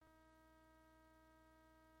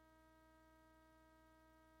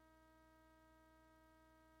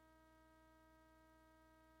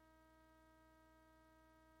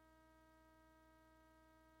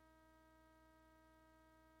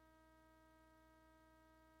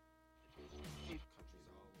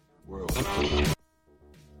Giving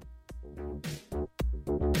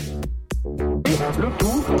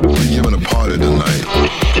a party tonight.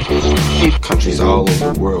 Countries all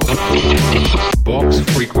over the world. Box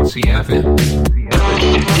Frequency FM.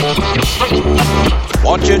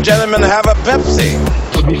 Won't you gentlemen have a Pepsi?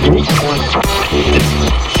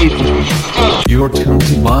 You're tuned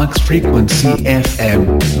to Box Frequency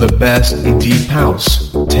FM, the best in deep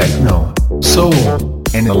house, techno, soul,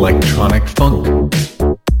 and electronic funk.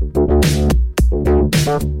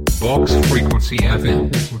 Box Frequency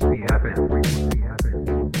FM.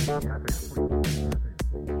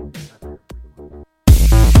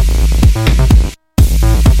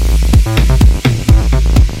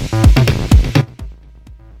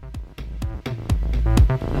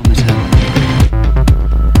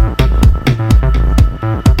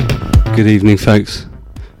 Good evening, folks.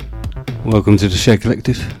 Welcome to the Shed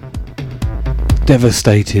Collective.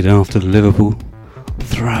 Devastated after Liverpool,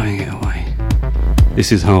 throwing it away.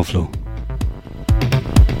 This is Half Floor.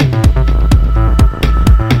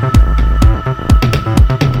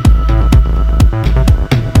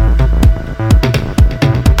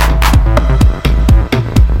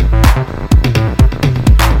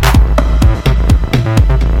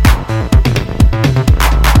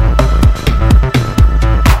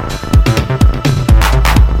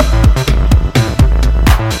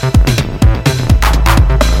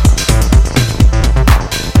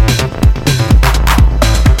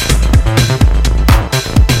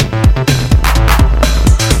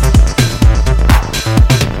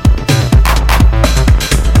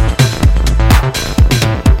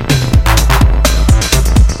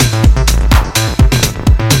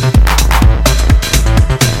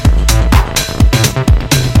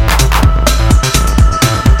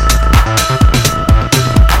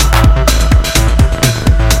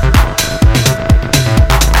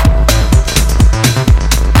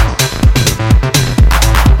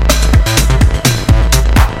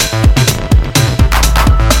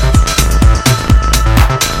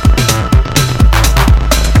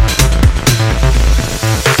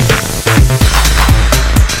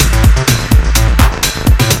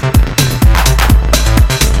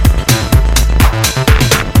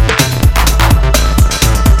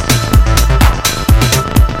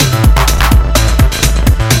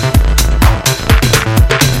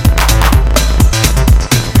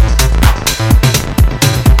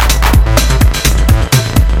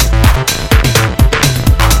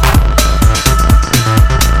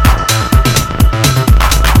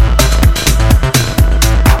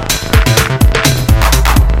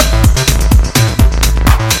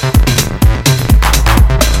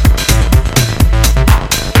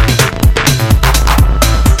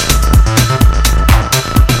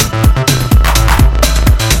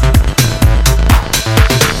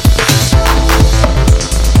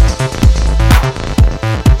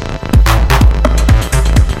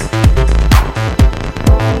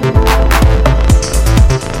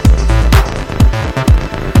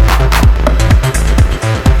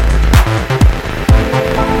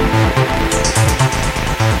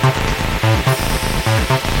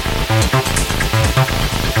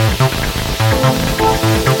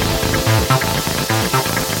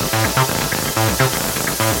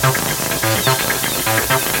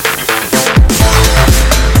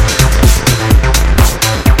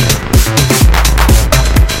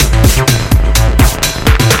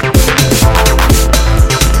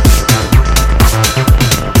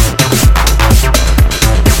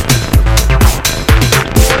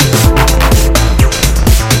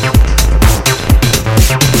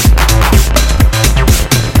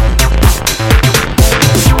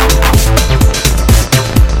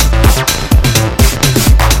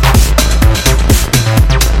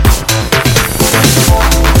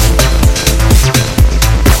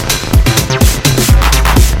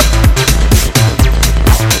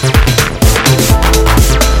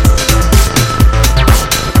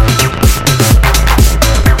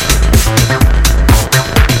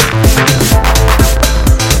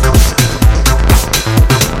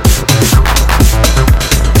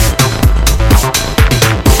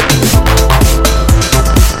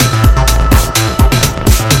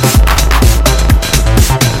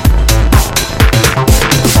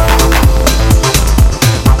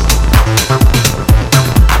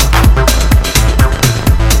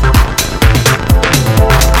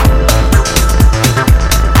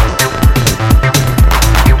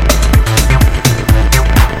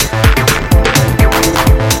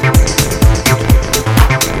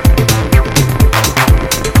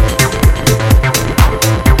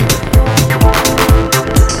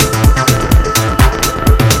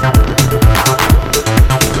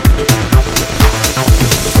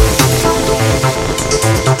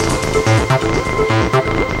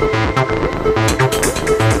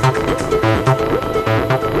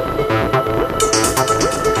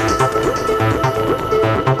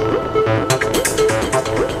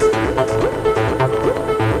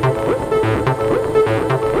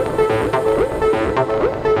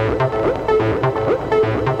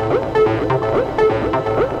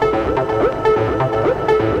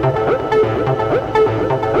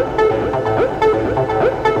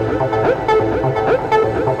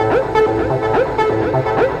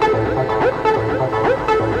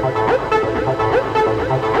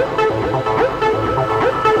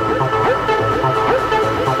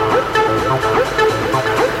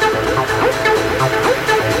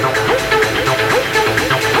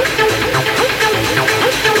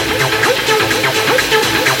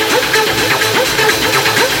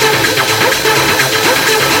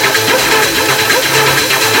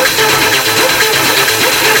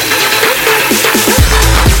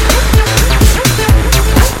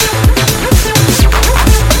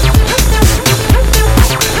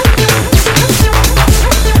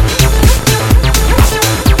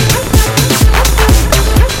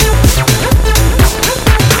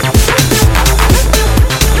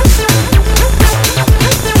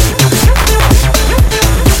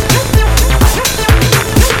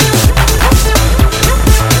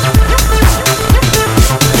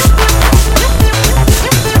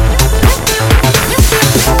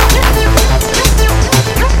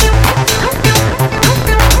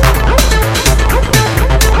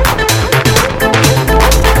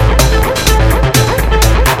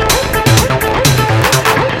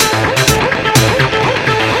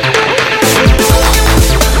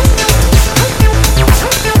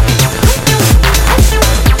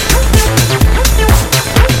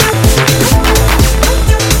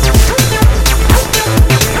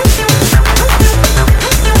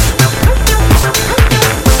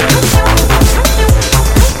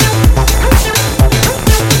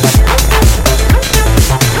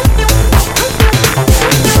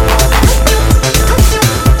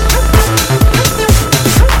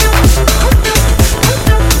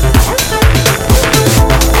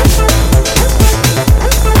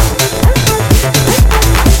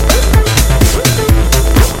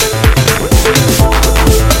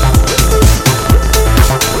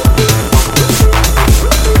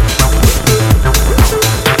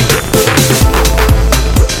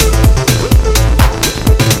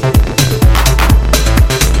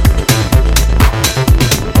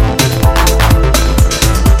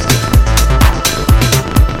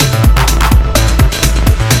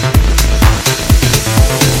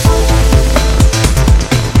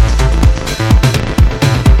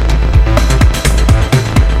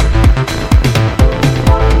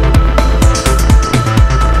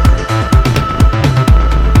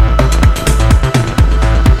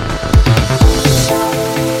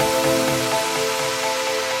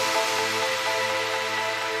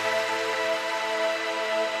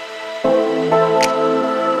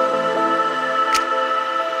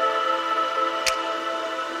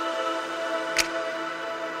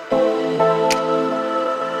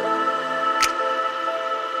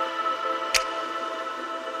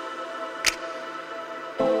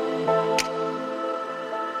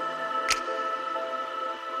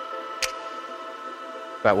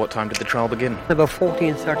 About what time did the trial begin? About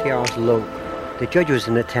 14:30 hours local. The judge was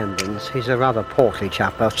in attendance. He's a rather portly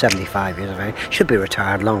chap, about 75 years of age. Should be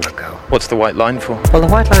retired long ago. What's the white line for? Well, the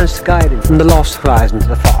white line's guiding from the lost horizon to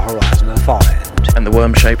the far horizon at the far end. And the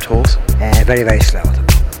worm-shaped horse? Very, very slow at the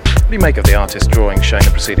moment. What do you make of the artist's drawing showing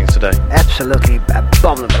the proceedings today? Absolutely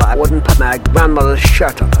abominable. I wouldn't put my grandmother's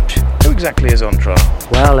shirt on it. Who exactly is on trial?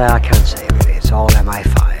 Well, I can't say really. It's all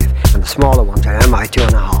MI5. And the smaller ones are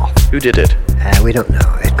MI2.5. Who did it? We don't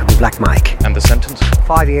know. It could be Black Mike. And the sentence?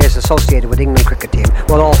 5 years associated with England cricket team,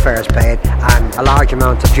 with all fares paid, and a large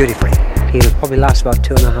amount of duty free. He'll probably last about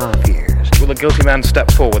 2.5 years. Will the guilty man step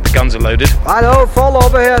forward? The guns are loaded. I don't fall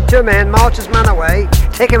over here, 2 men, march his man away.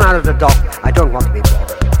 Take him out of the dock. I don't want to be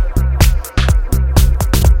bothered.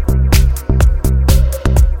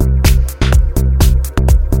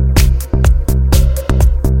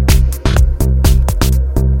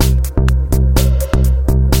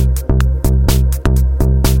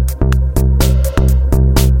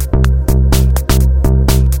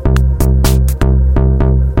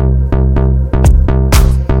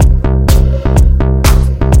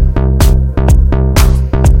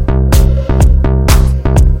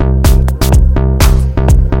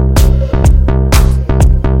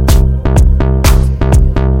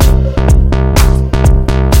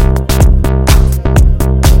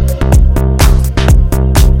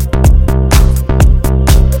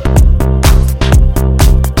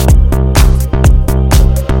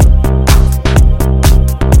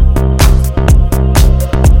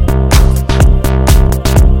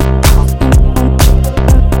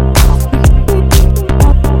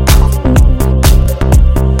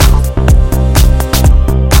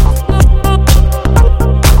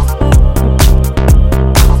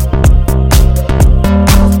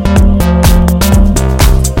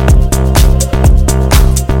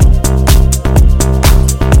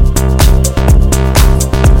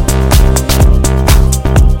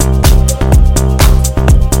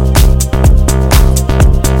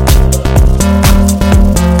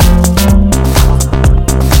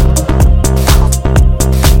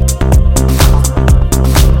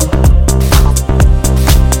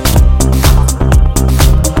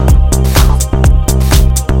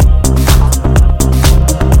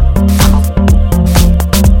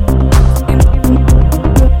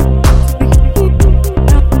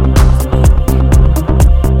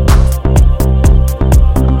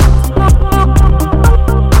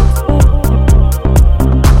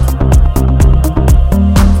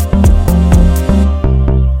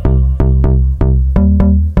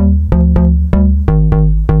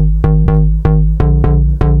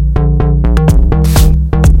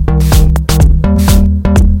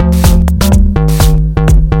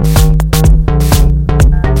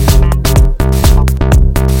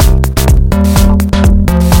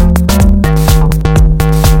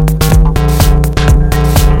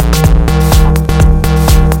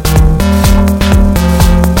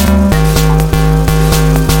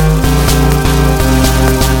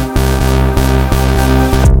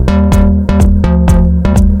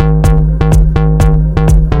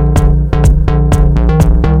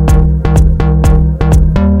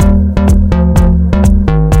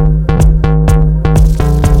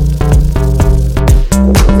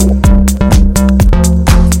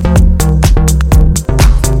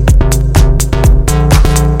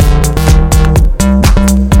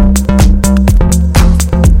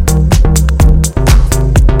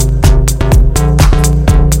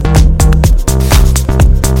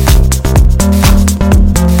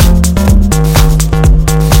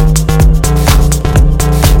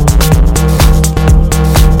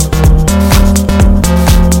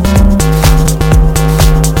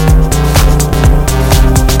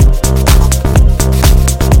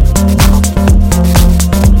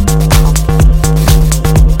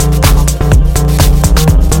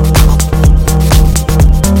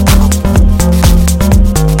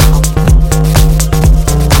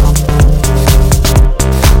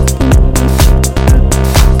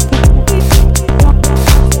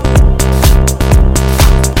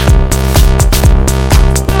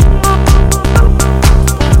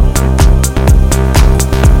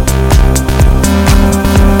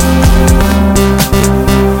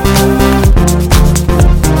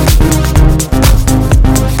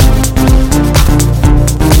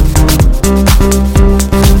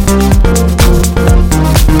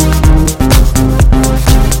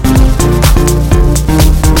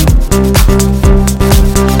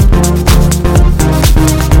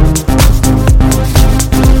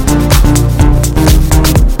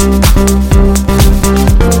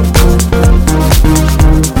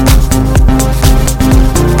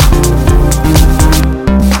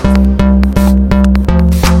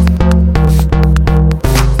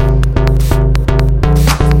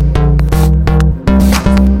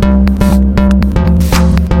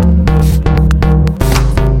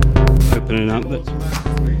 opening up.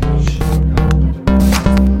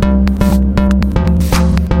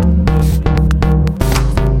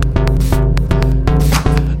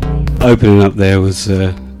 Opening up there was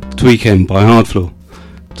Tweekend by Hardfloor,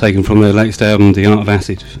 taken from their latest album, The Art of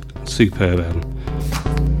Acid. Superb album.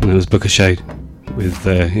 And there was Book of Shade with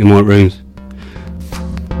In White Rooms.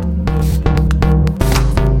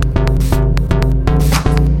 Thank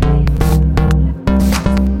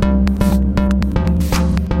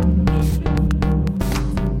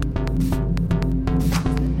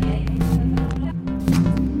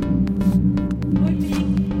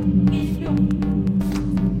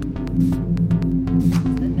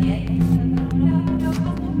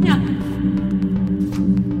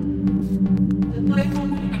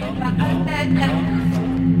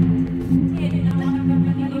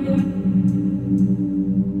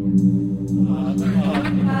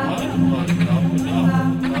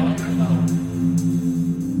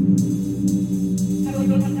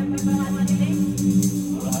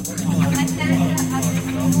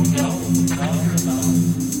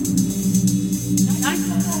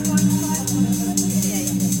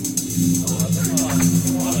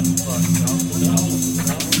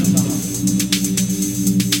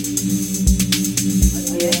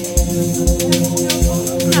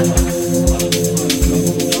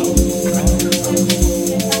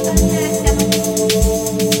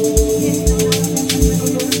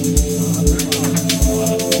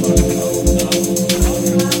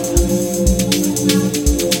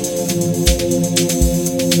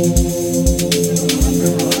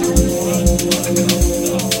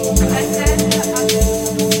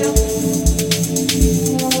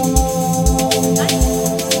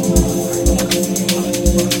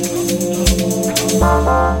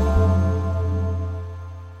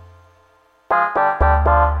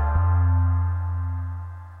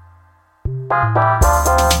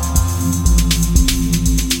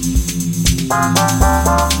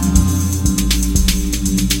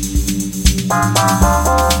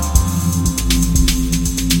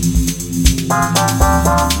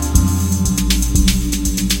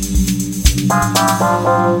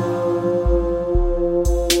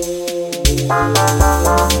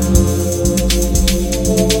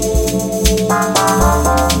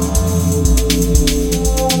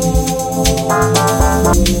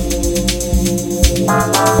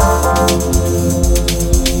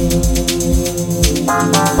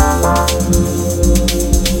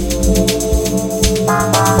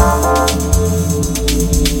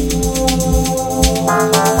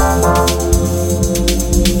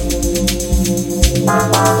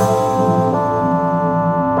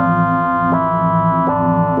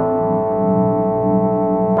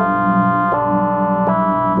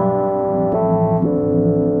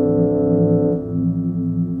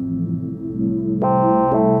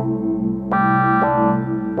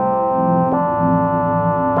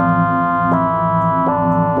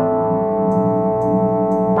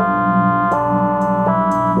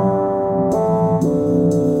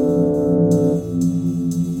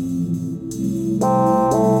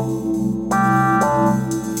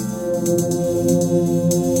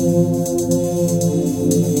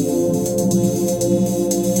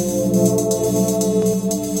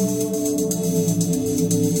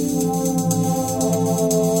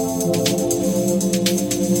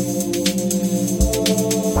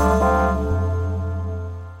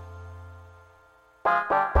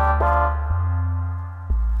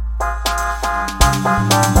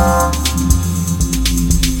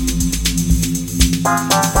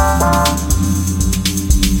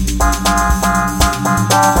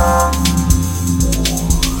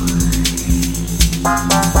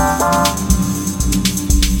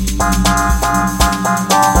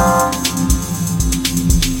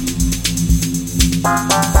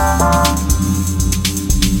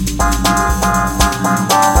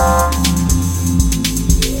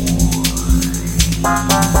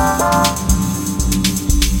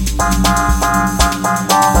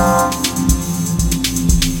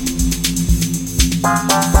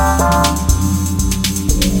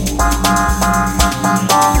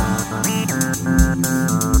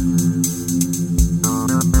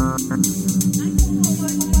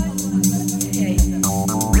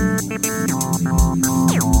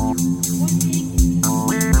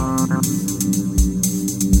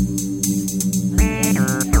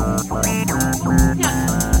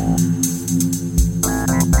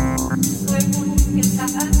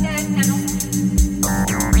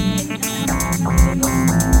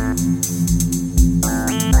you.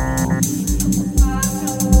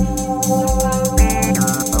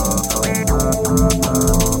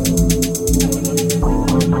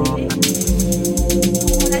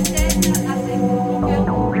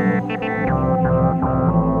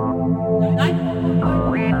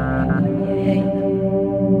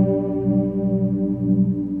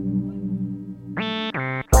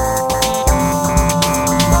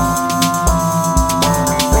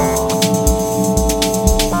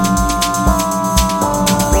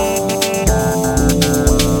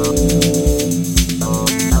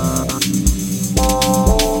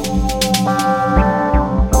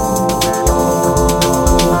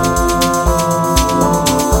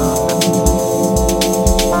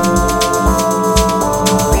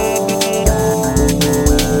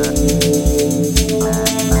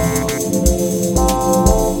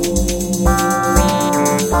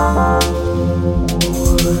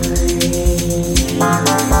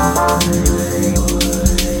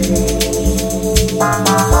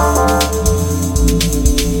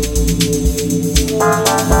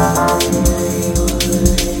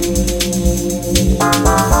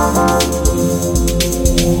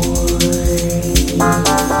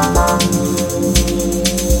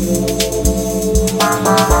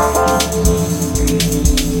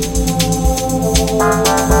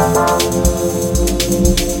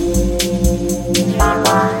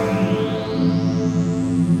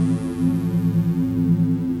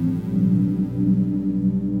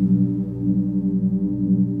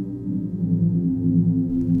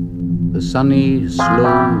 Sunny,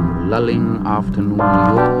 slow, lulling afternoon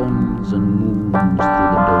yawns and moons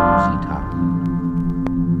through the dozy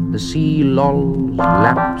town. The sea lolls,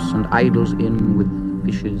 laps, and idles in with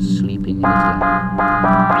fishes sleeping in its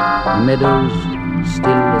lap. The meadows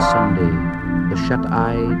still as Sunday, the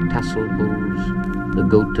shut-eyed tasseled bulls, the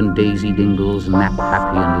goat and daisy dingles nap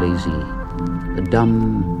happy and lazy, the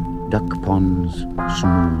dumb duck ponds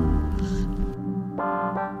smooth.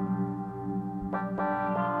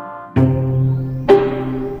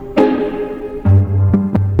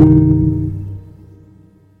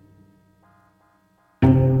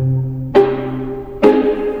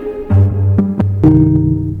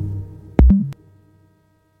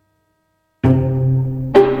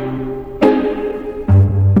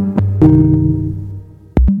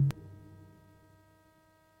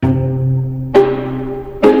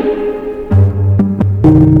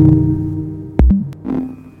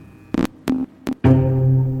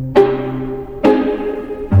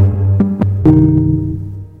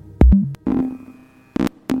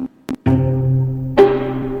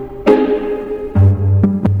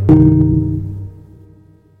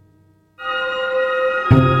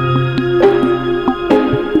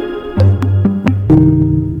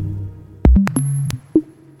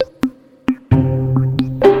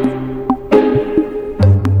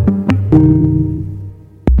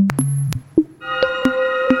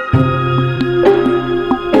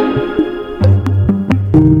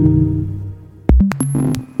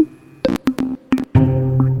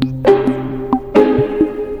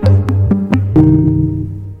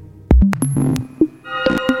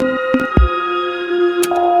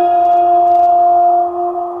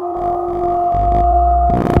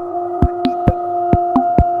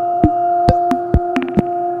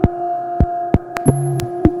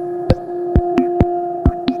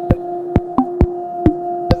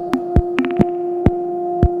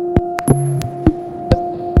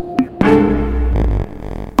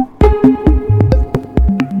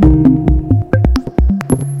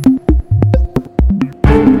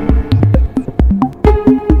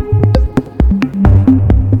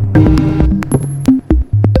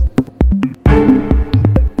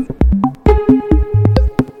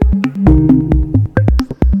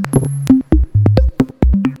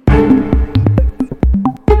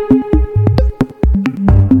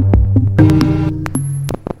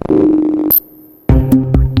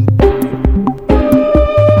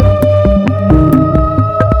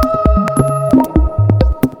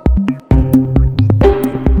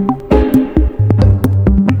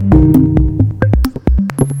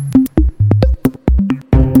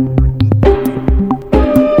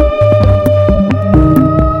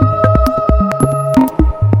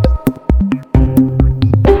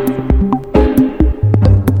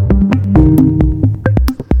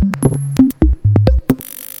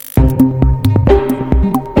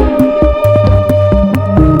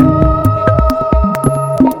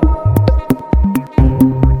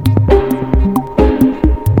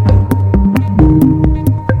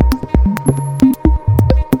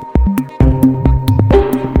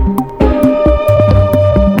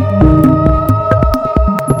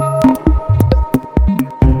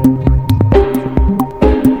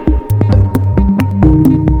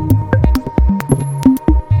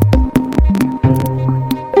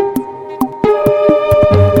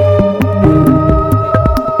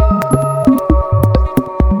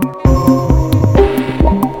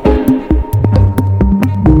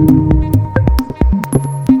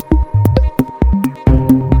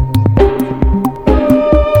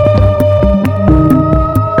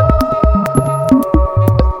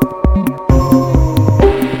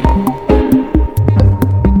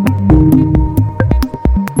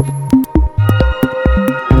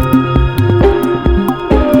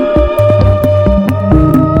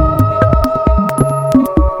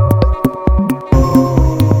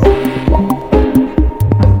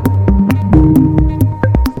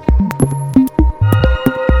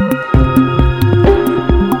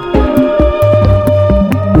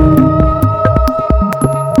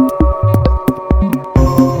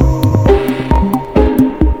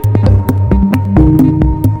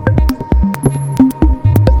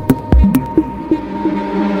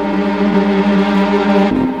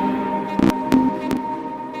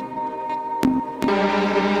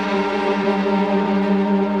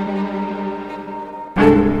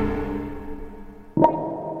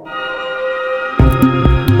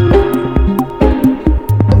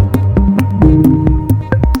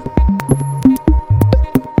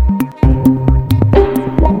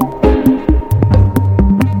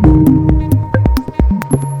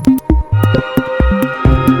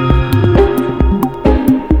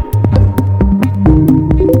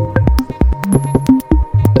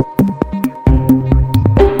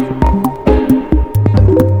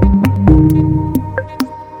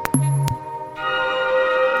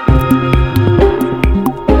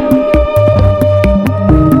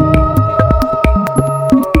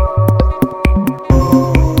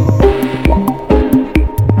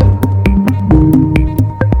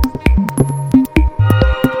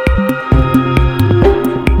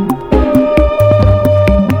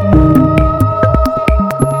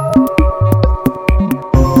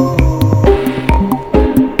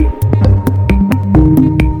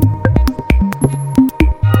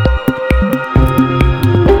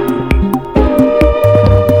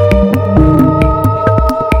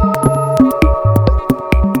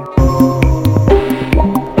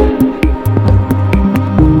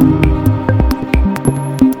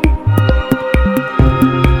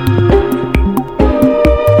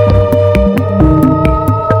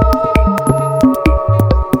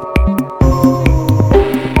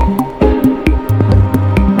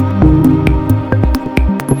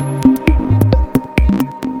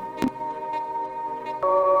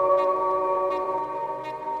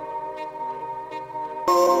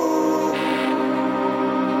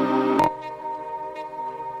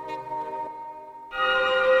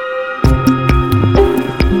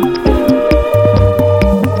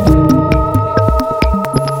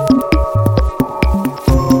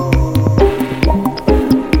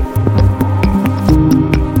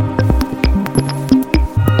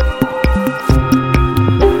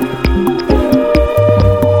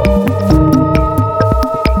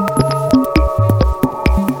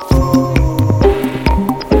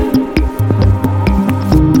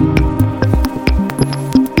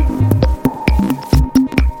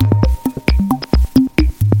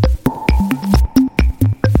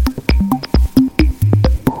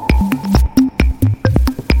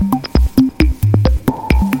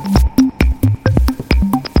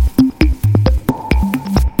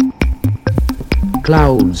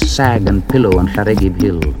 clouds sag and pillow on Llaregib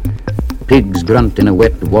Hill. Pigs grunt in a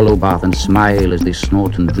wet wallow bath and smile as they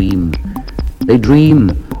snort and dream. They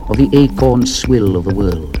dream of the acorn swill of the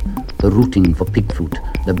world, the rooting for pig fruit,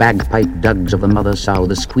 the bagpipe dugs of the mother sow,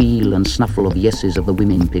 the squeal and snuffle of yeses of the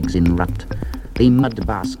women pigs in rut. They mud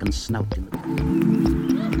bask and snout in the...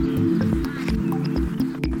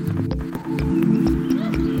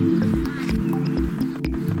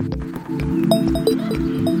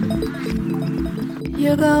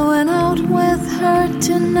 You're going out with her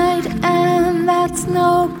tonight, and that's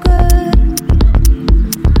no good.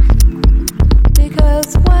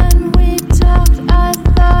 Because when we talked, I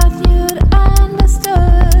thought you'd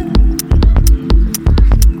understood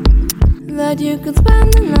that you could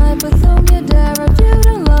spend the night with whom you dare. If you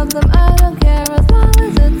don't love them, I don't care. As long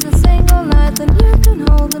as it's a single night, then you can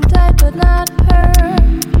hold them tight, but not her.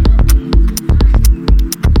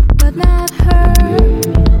 But not her.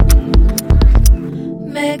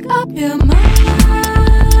 Make up your mind.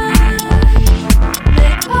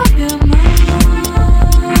 Make up your mind.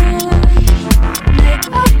 Make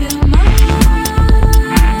up your mind.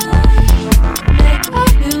 Make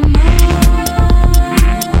up your mind.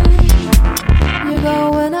 You're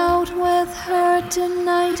going out with her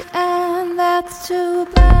tonight, and that's too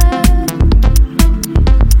bad.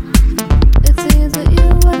 It seems that you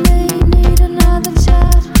and me need another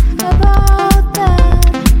chat about that.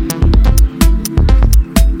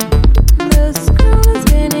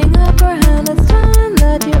 It's time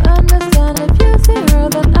that you understand. If you see her,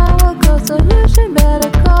 then I will go. So you should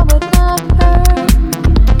better call, but not her.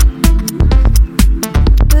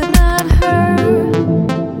 But not her.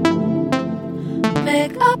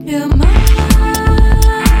 Make up your mind.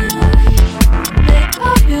 Make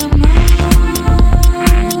up your mind.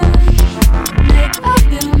 Make up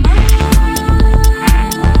your mind.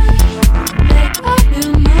 Make up your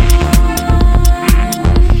mind.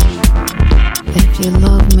 If you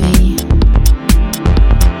love me,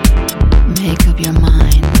 make up your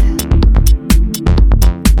mind.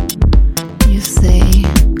 You say,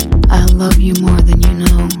 I love you more than you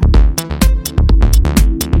know.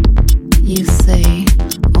 You say,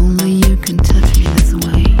 only you can touch me this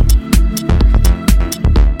way.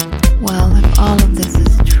 Well, if all of this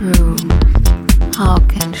is true, how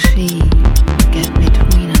can she get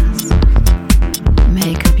between us?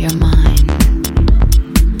 Make up your mind.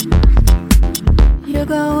 You're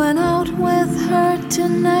going out with her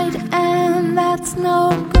tonight, and that's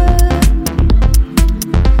no good.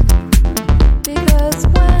 Because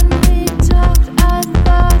when we talked, I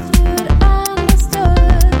thought you'd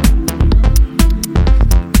understood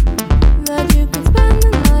that you can spend the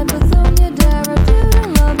night with whom you dare. If you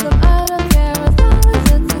don't love them, I don't care. As long as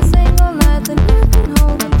it's a single night, then you can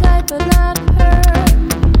hold them tight, but not her.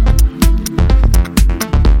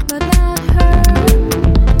 But not her.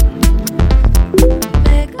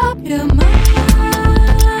 Make up your mind.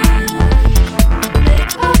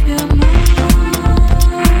 Make up your mind.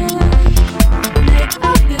 Make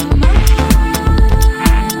up your mind. Make up your mind.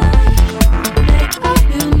 Make up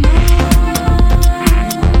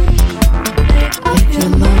if you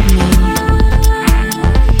love me,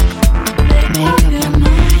 make up your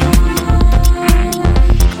mind.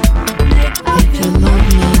 If you love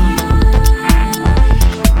me,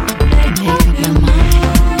 make up your mind.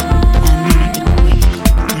 And make it quick,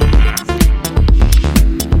 please.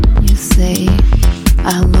 You say,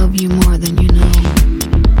 I love you more than you know.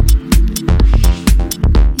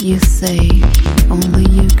 You say, only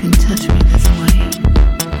you can touch me this way.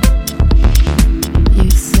 You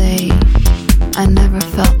say, I never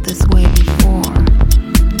felt this way before.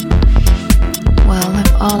 Well,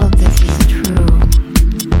 if all of this is true,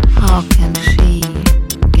 how can she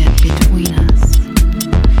get between us?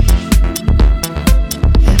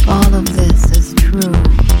 If all of this is true,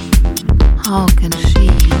 how can she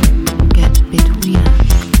get between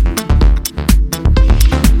us?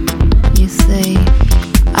 You say,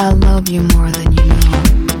 I love you more than you know.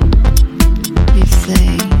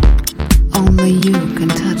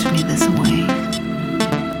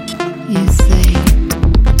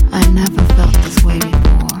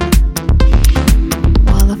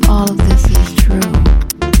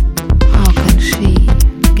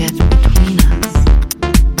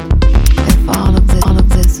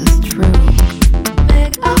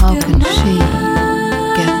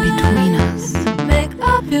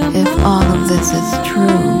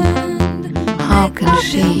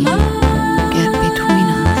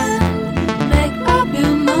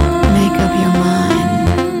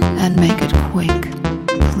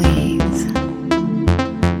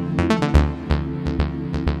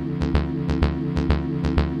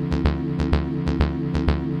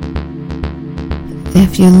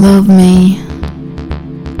 If you love me,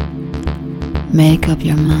 make up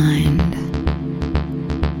your mind.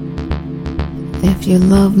 If you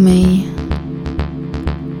love me,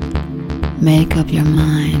 make up your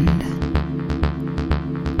mind.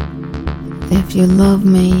 If you love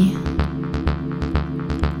me,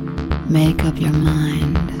 make up your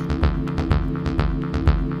mind.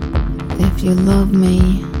 If you love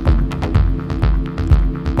me,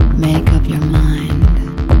 make up your mind.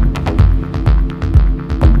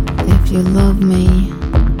 If you love me,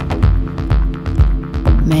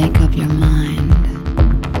 make up your mind.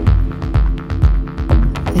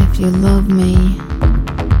 If you love me,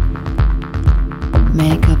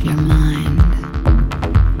 make up your mind.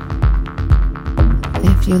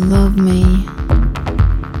 If you love me,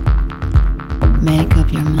 make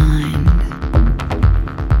up your mind.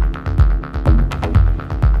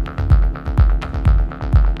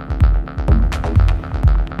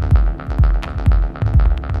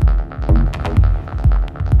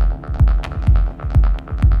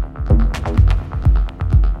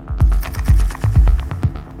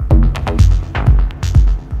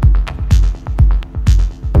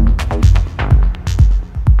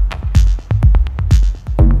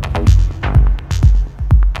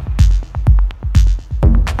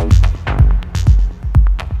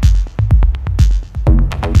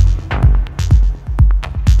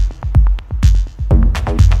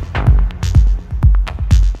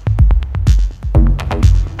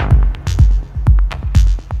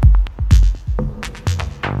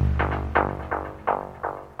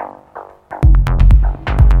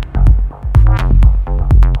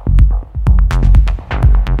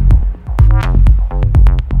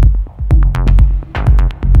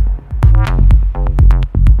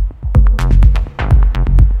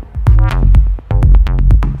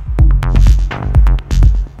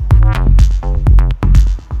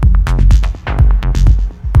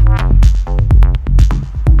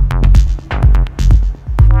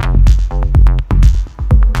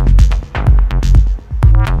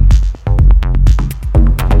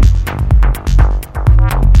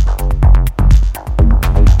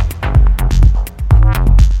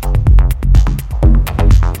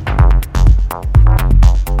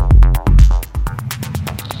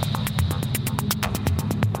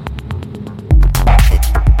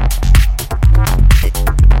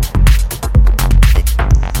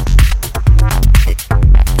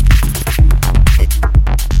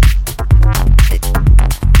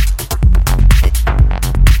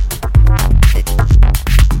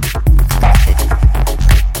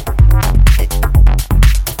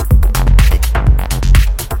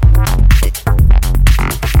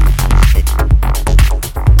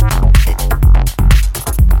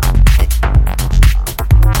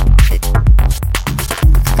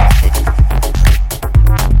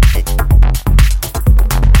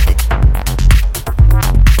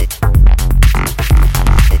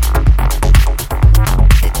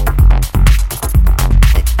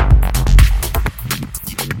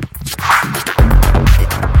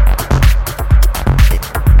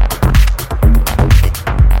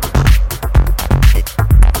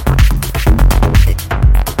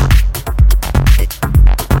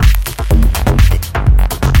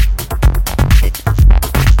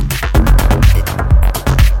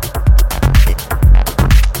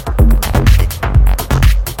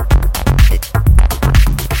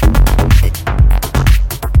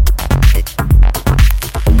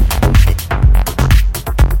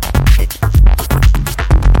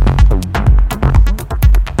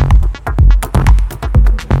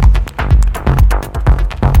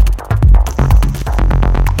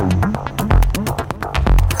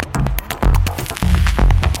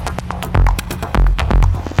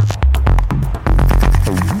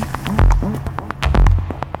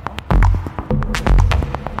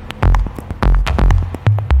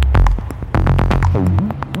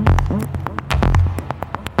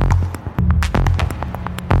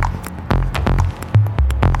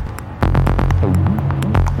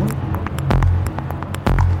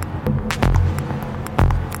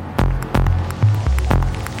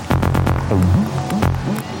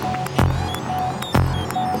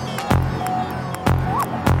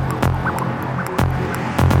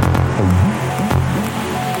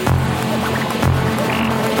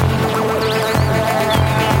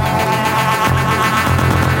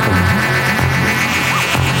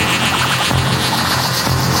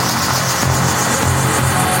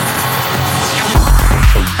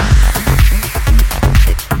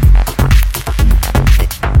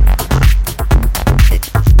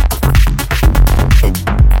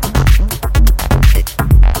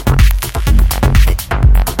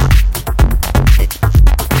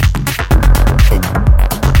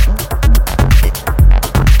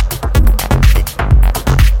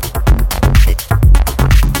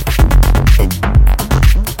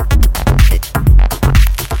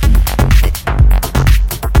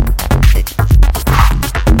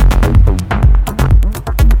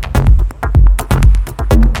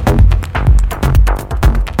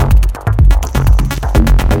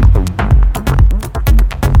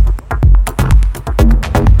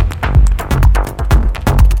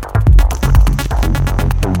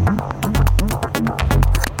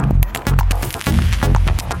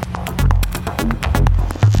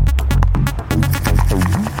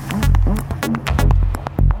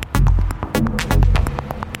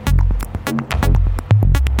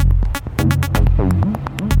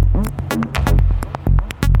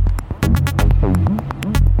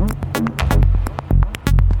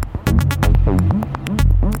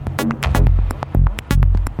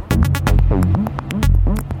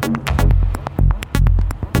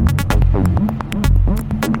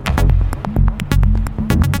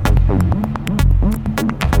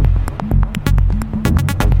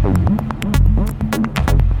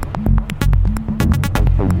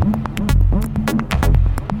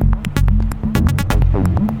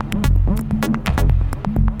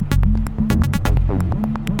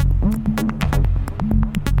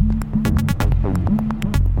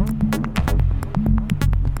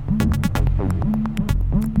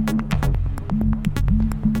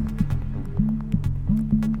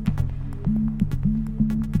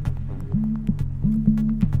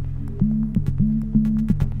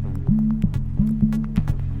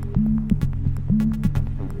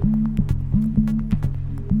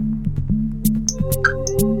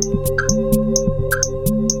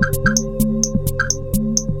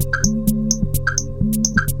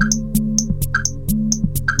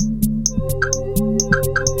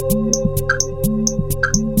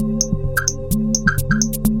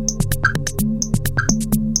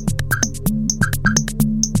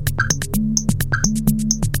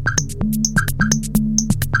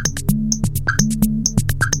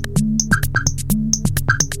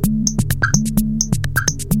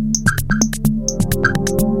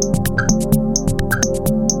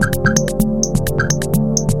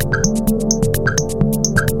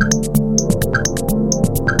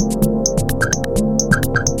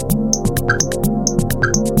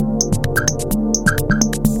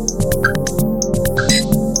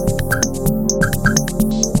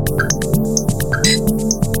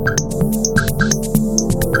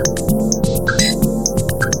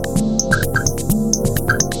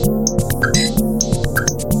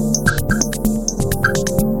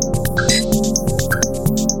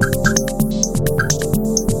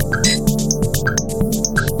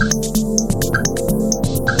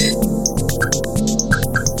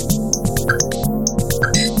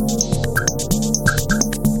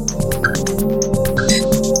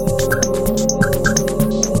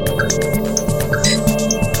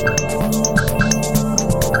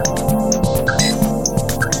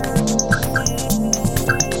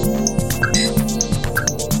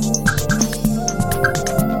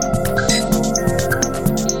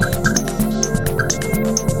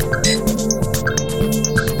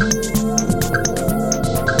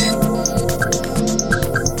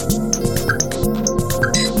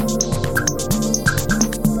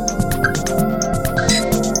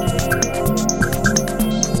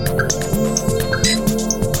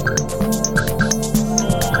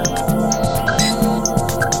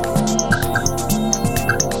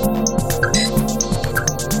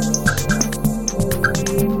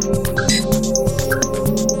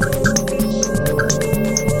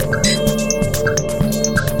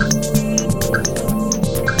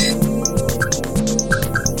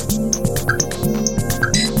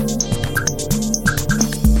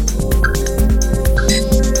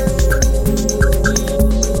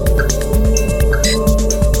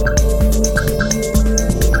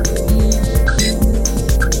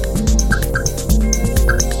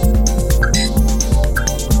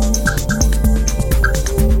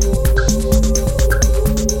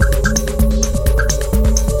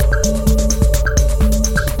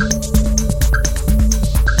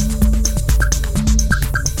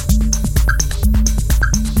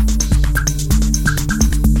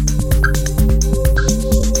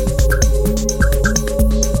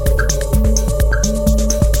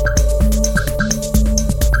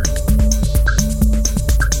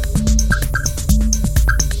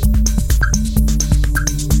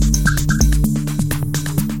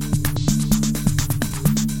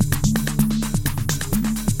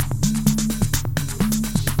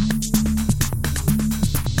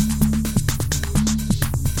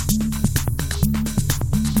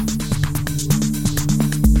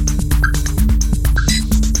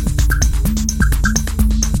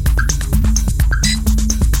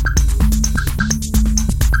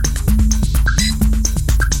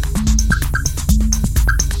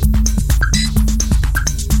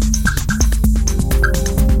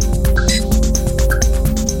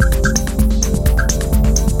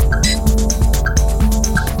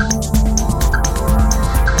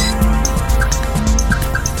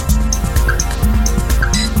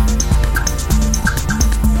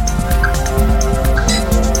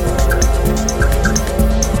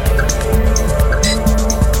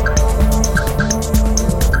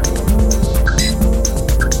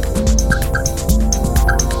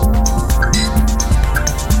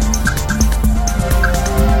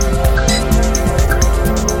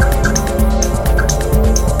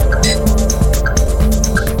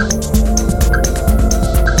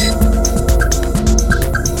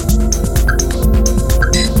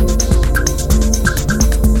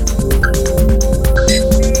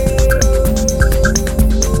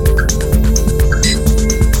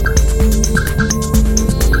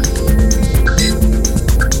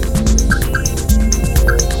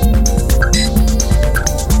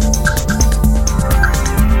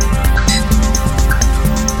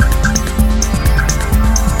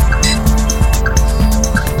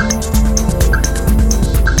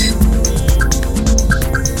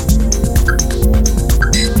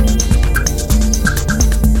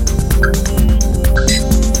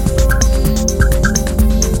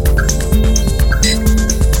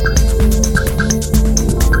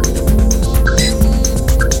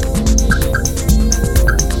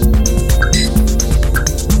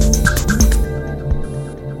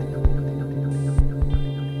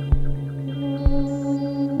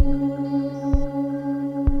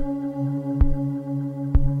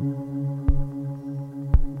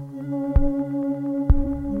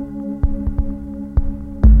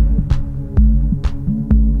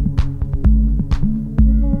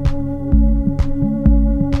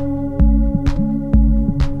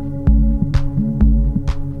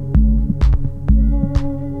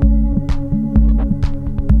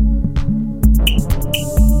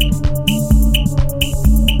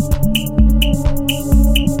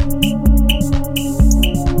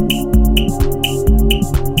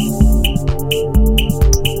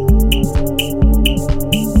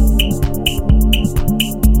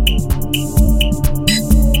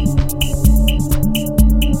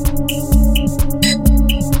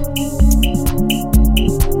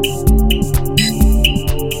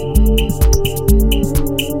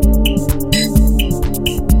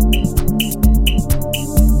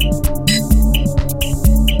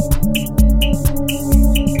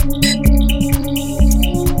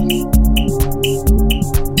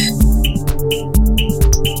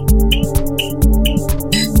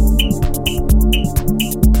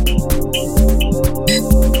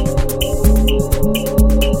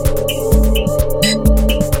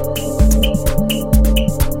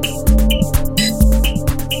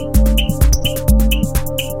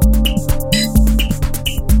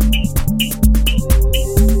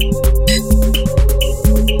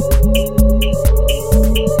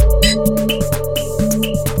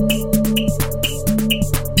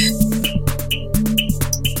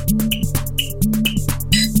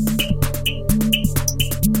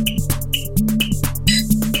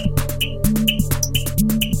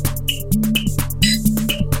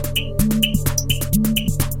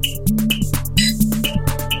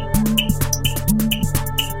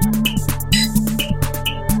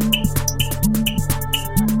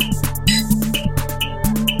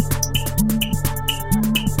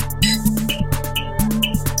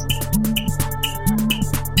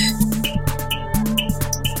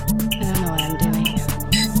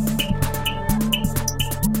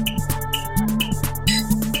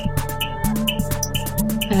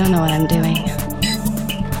 I don't know what I'm doing.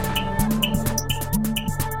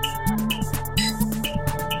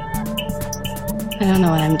 I don't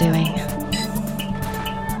know what I'm doing.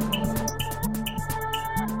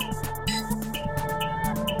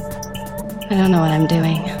 I don't know what I'm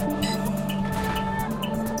doing.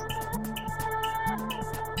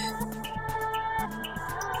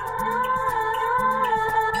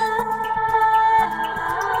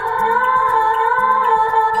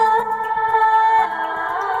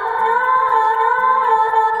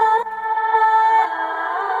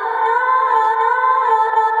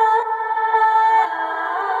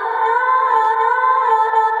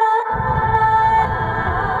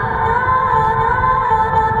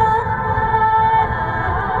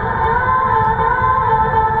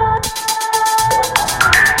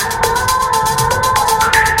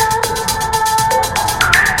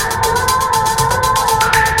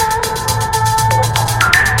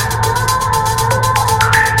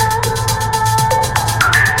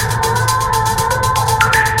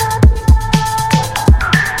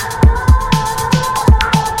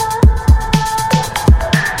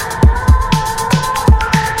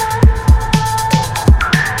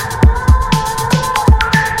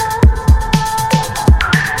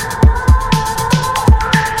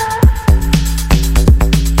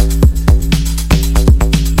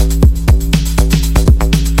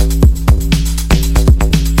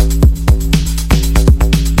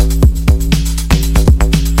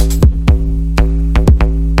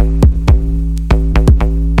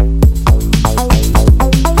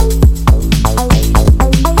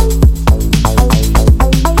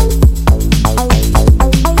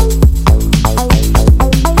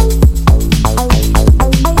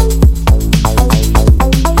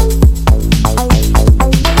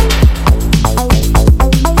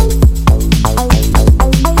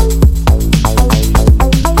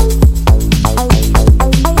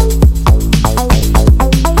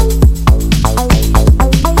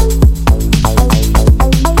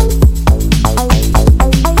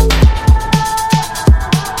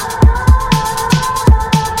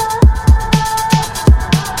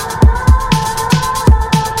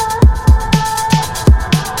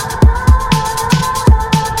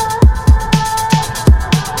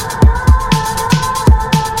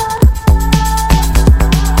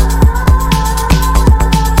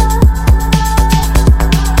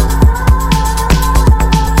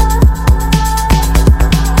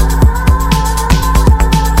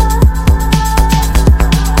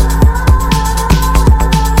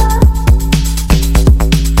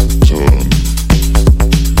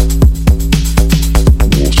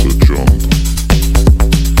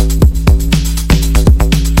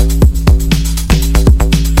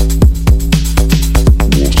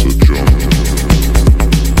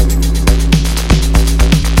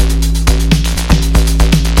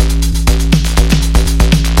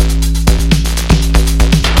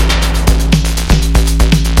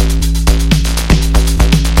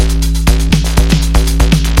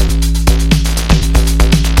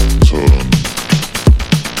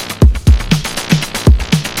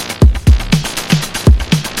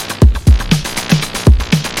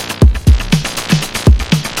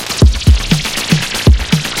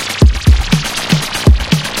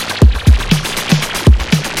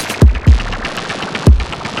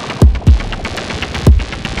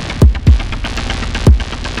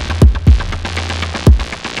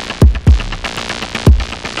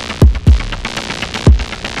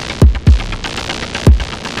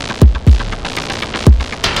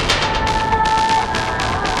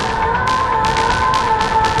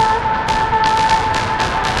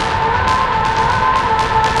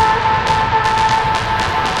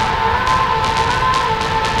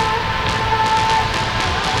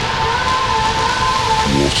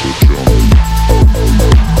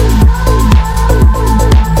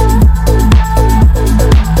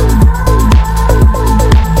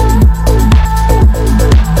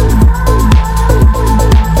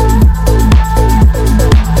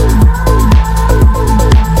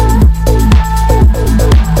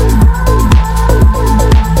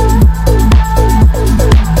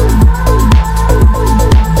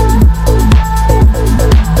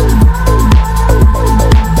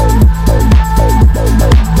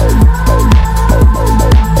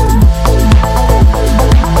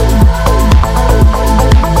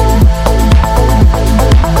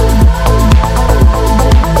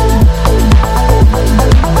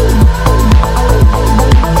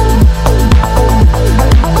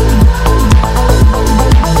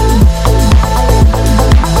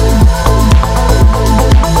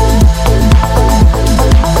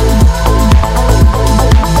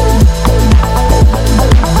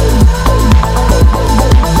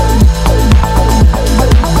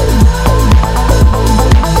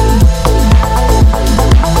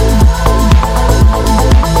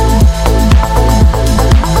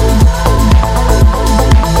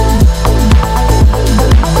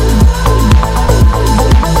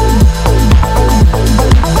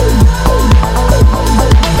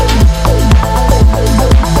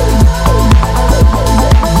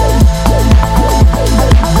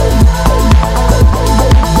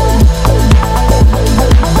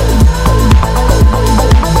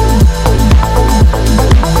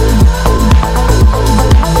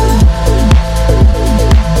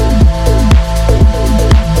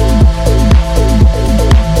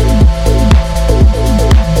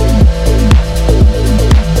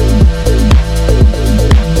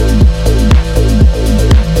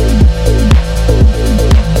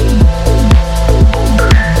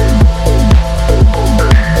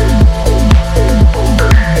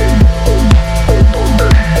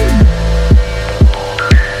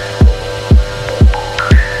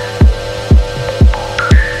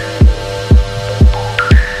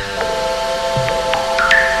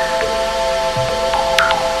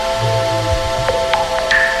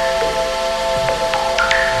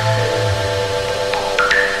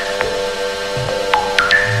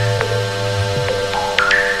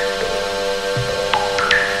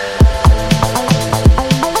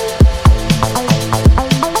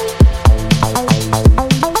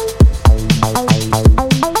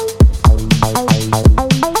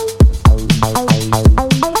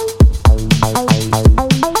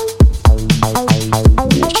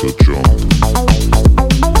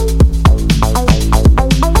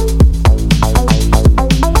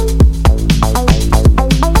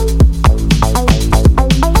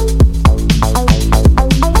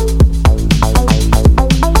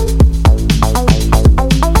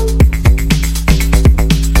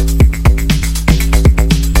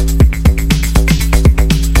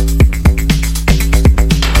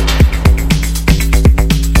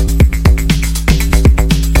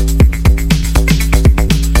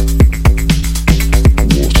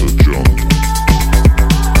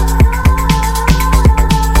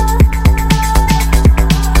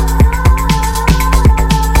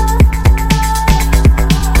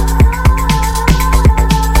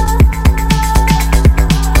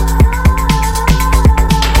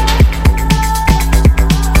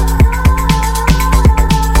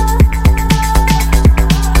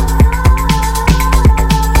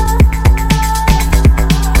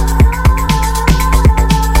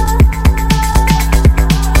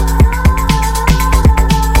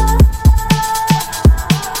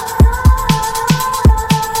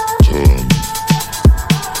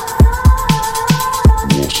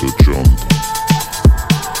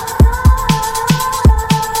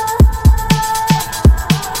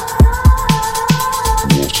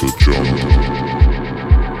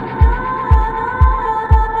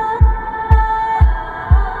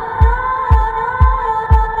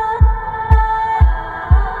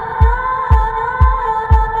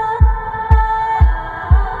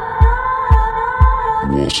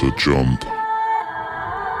 What a jump.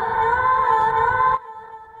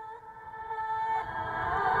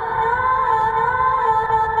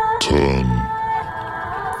 Turn.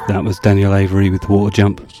 That was Daniel Avery with Water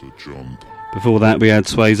Jump. What a jump. Before that we had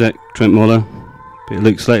Swayzek, Trent Moller, bit of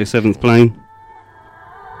Luke Slater, Seventh Plane.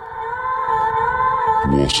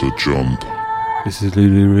 What a jump. This is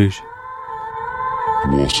Lulu Rouge.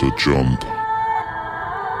 What a jump.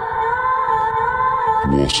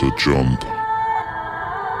 What a jump.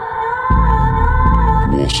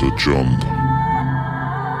 What a jump.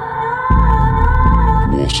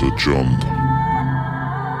 What a jump.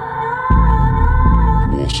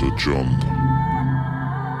 What a jump.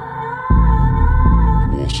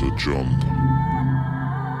 What a jump.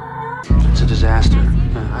 It's a disaster.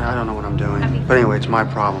 I don't know what I'm doing. But anyway, it's my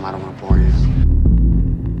problem. I don't want to bore you.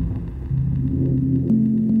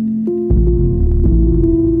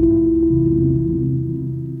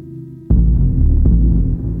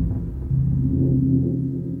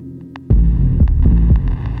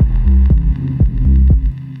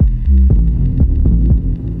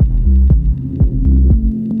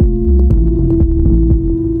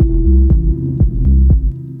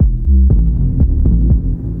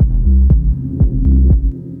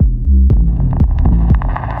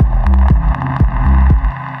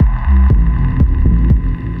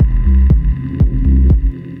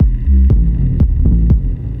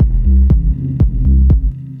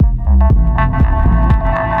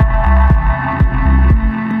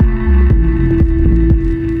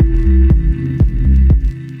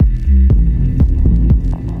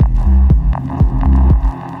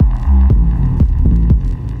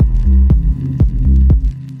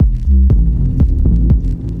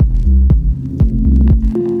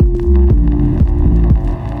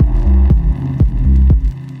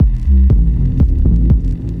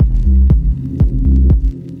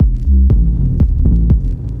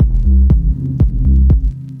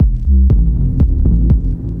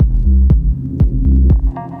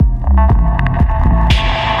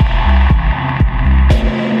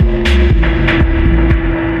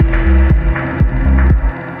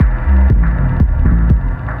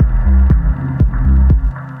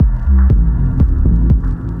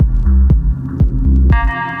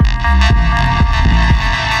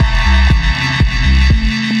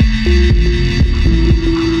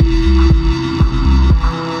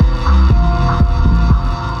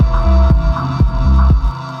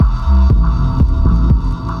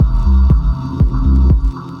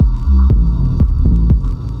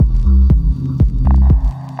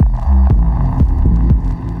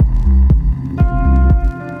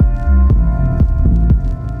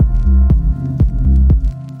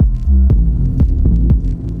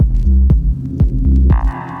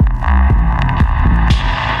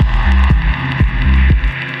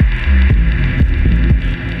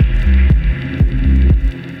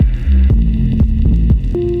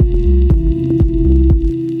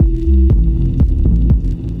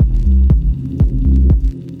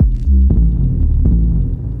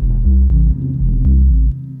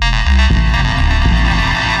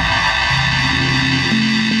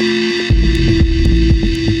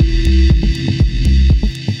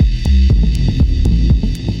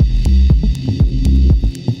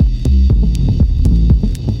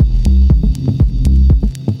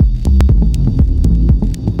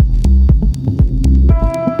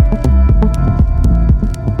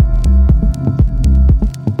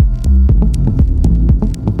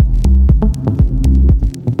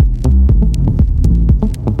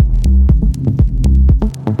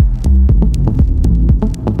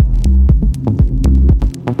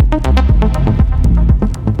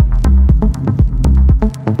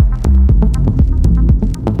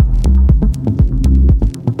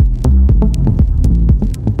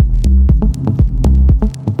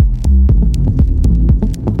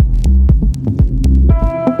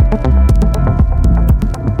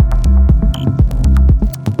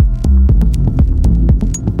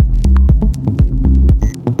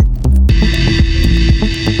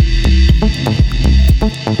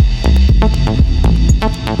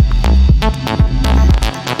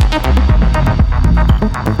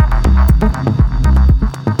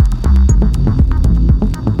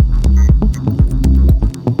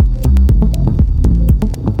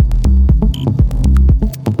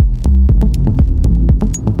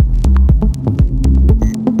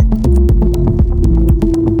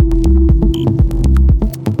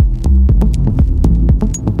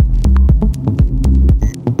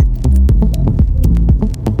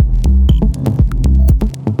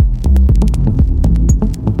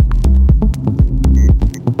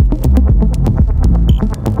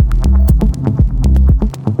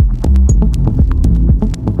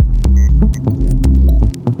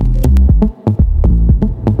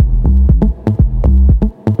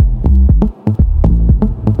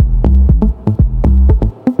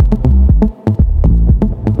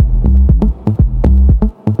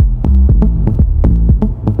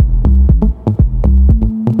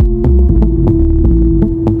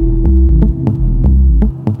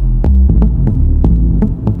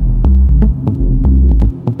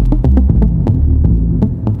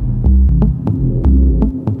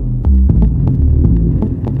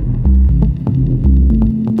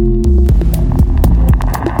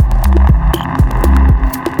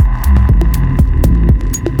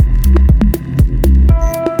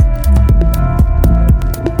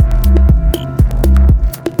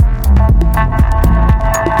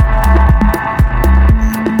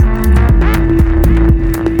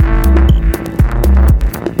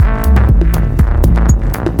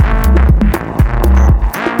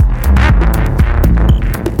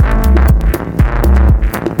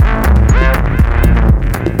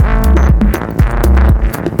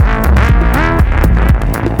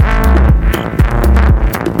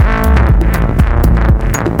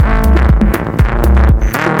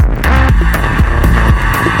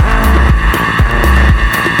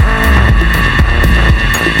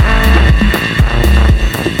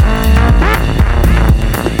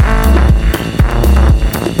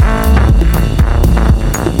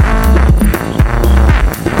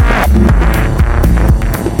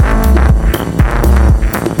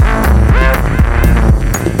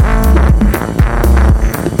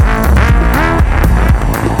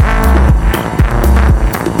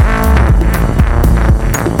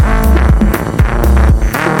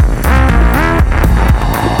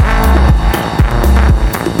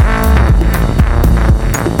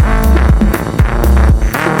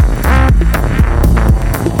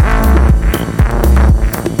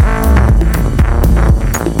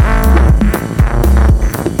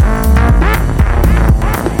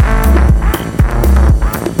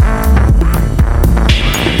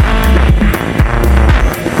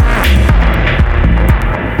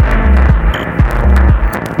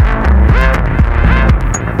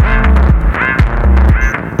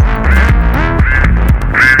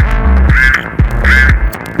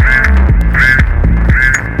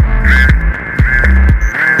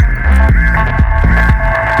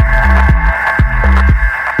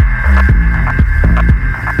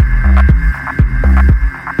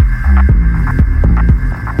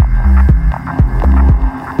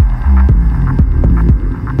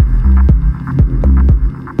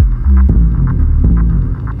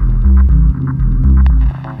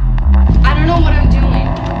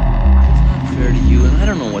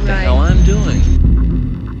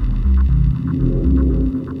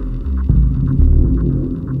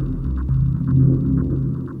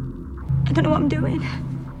 I don't know what I'm doing.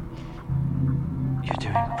 You're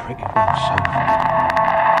doing pretty well so far.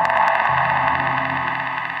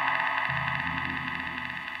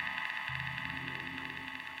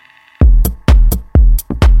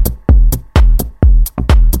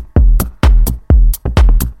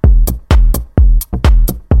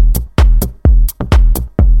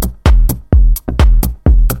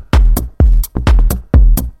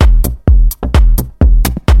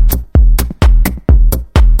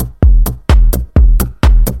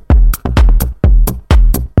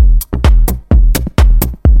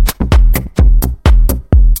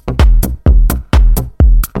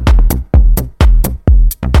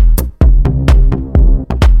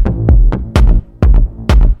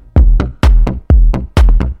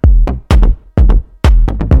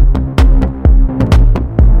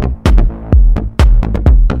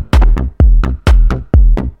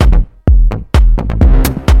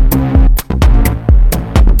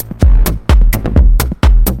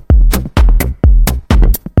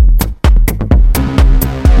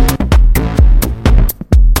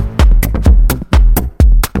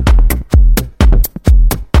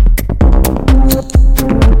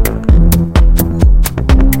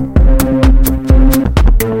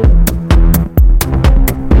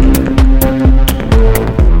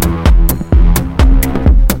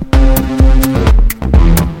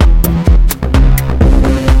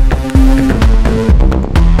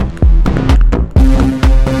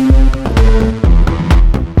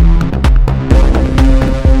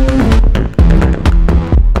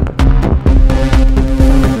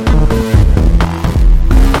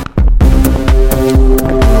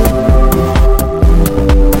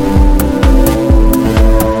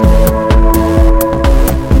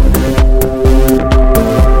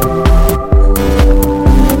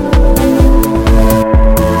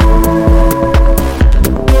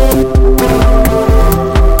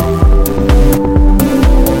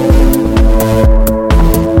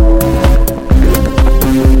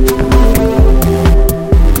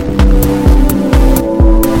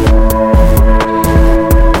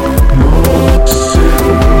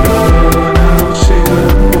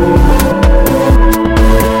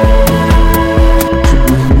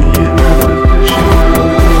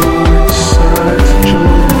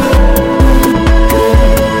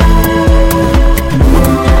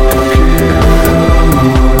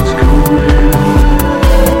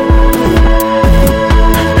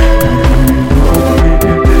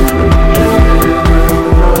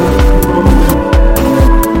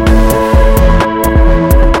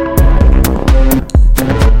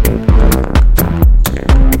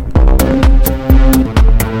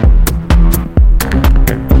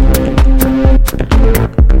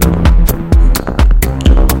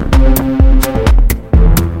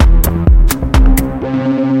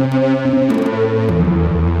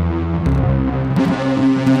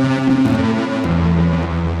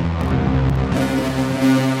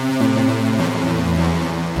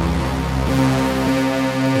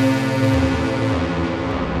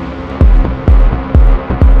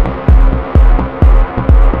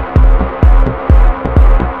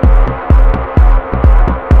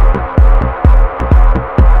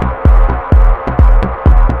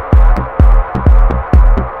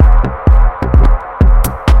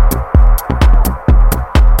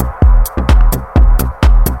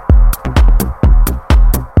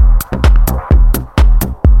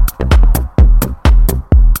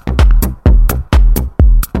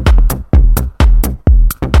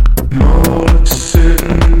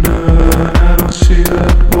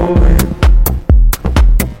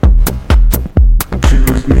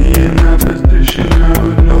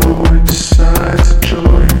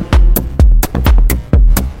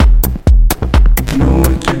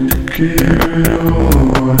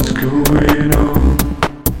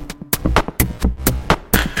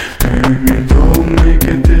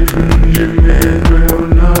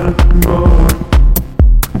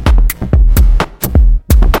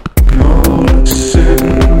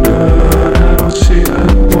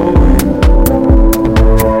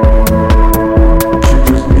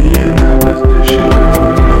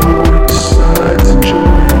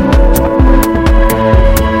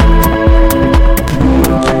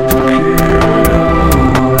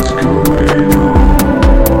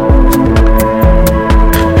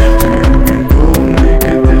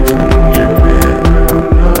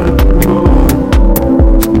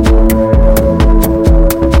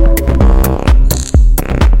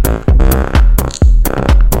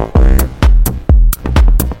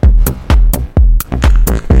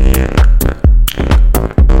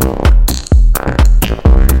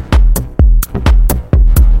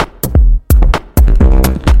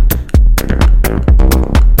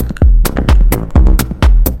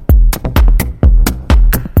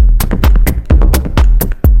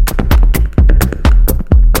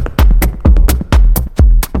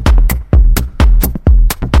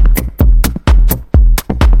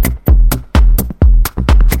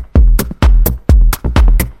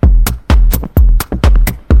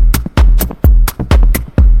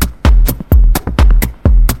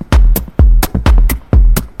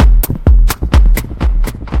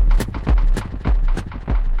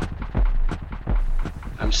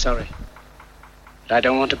 sorry. But I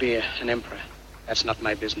don't want to be an emperor. That's not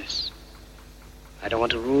my business. I don't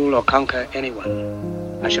want to rule or conquer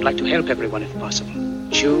anyone. I should like to help everyone if possible.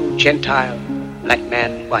 Jew, Gentile, black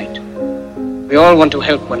man, white. We all want to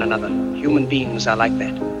help one another. Human beings are like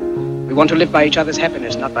that. We want to live by each other's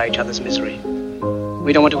happiness, not by each other's misery.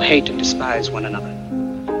 We don't want to hate and despise one another.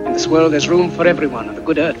 In this world there's room for everyone, and the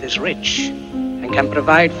good earth is rich and can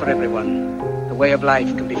provide for everyone. The way of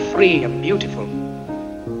life can be free and beautiful,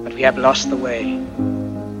 but we have lost the way.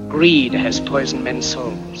 Greed has poisoned men's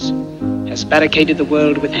souls, has barricaded the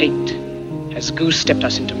world with hate, has goose-stepped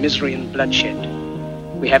us into misery and bloodshed.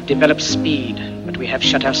 We have developed speed, but we have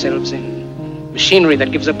shut ourselves in. Machinery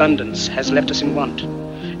that gives abundance has left us in want.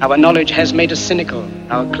 Our knowledge has made us cynical,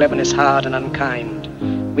 our cleverness hard and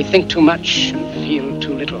unkind. We think too much and feel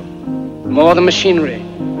too little. More than machinery,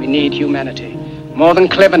 we need humanity. More than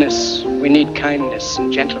cleverness, we need kindness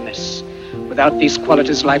and gentleness. Without these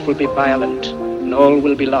qualities, life will be violent and all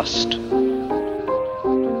will be lost.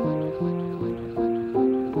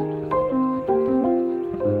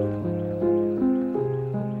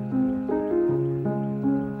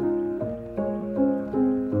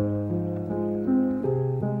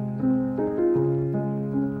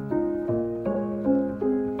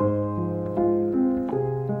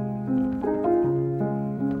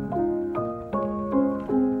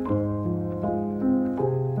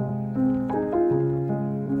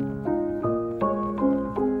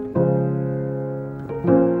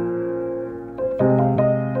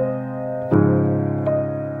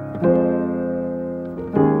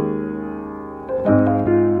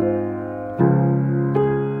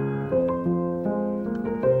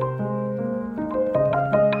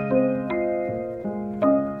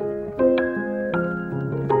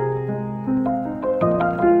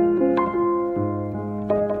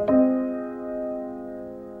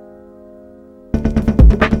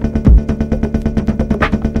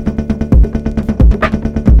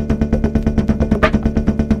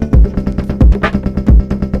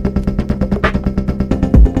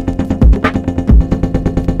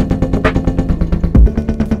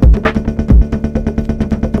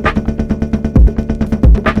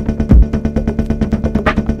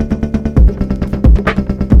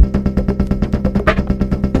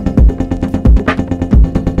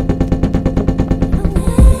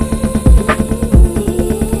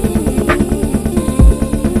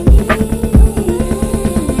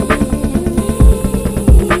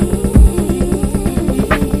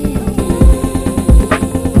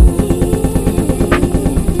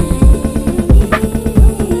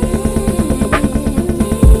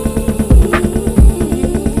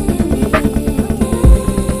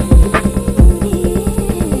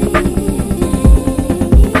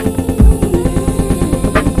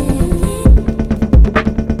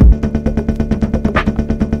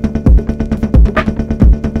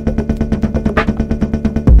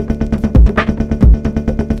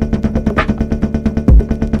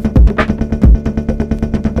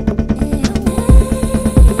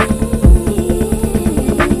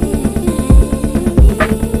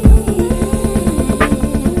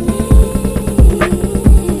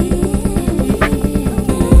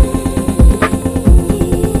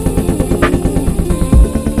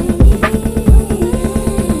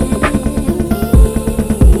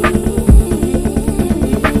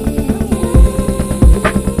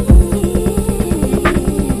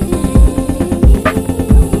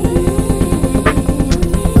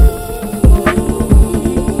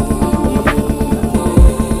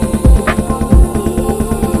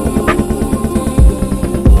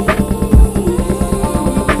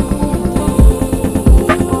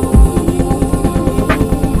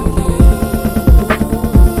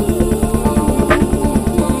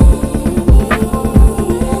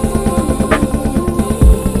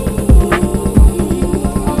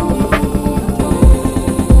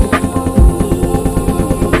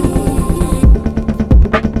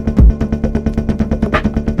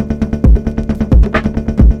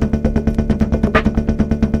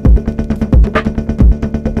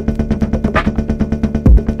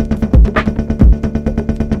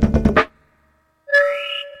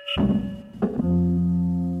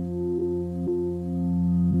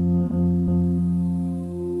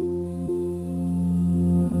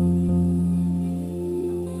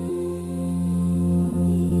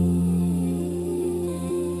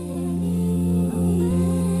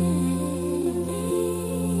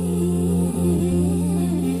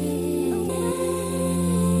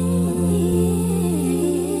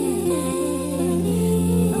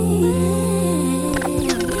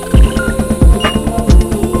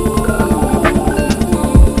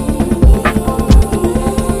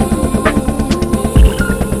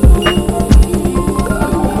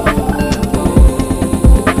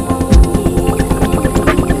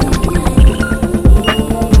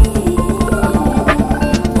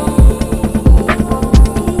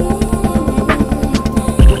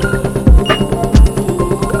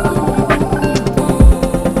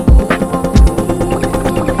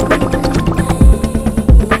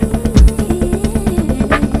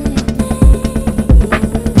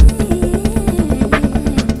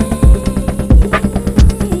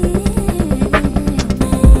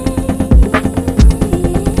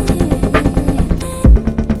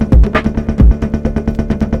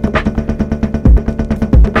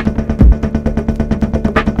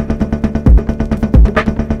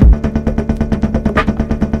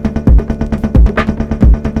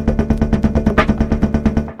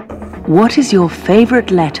 What is your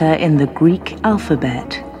favorite letter in the Greek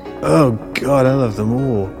alphabet? Oh God, I love them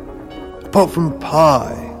all. Apart from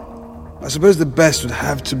pi. I suppose the best would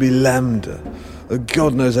have to be lambda.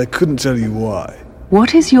 God knows I couldn't tell you why.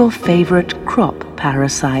 What is your favorite crop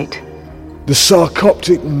parasite? The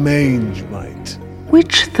sarcoptic mange mite.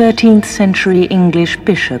 Which 13th century English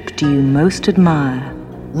bishop do you most admire?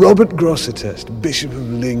 Robert Grosseteste, Bishop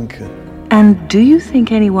of Lincoln. And do you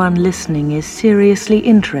think anyone listening is seriously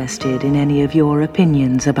interested in any of your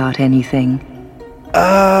opinions about anything?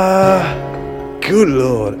 Good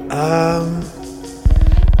Lord.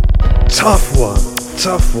 Tough one.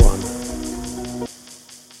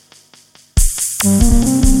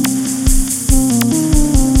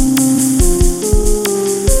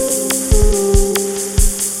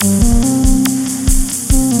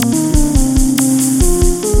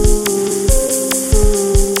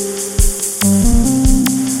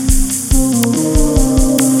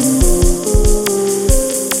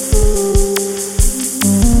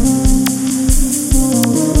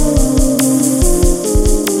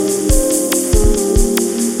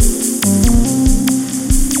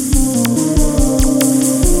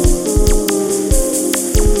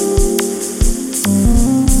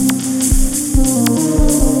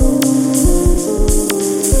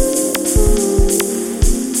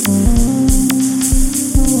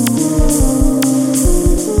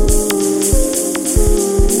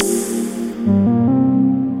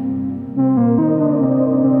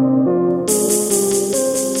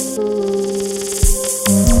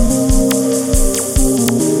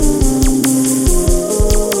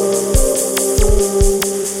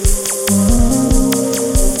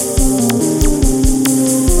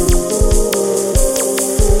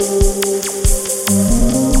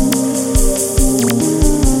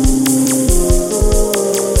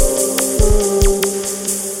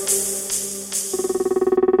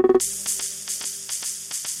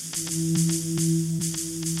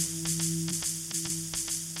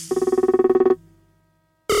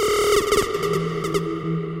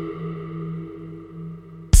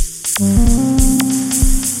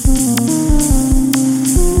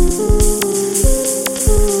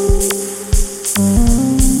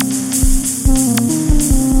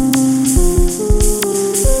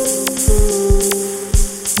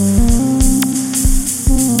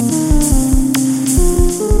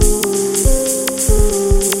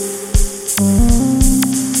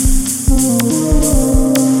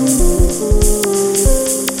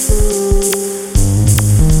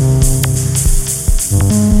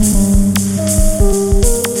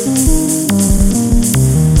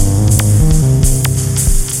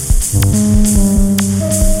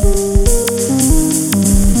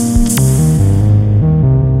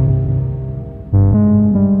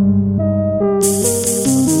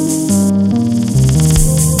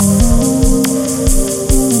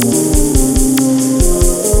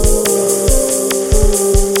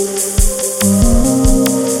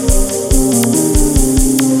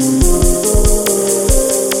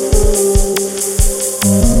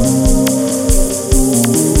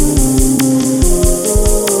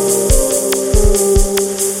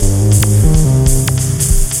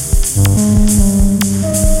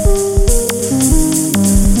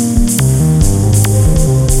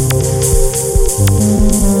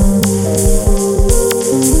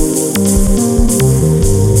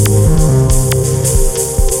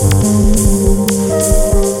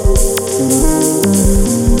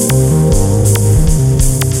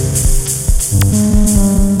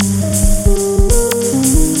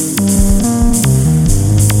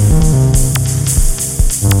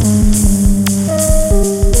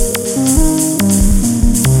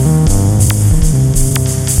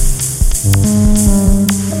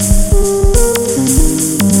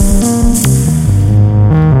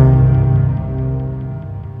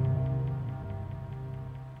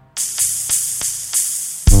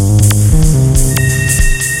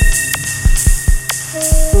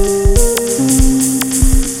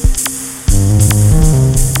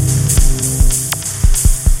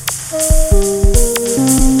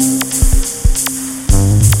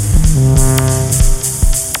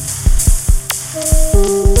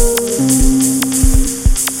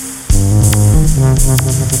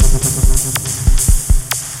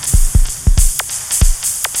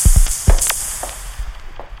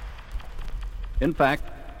 In fact,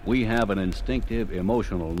 we have an instinctive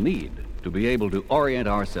emotional need to be able to orient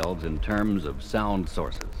ourselves in terms of sound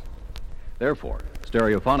sources. Therefore,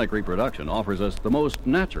 stereophonic reproduction offers us the most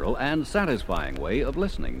natural and satisfying way of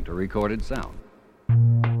listening to recorded sound.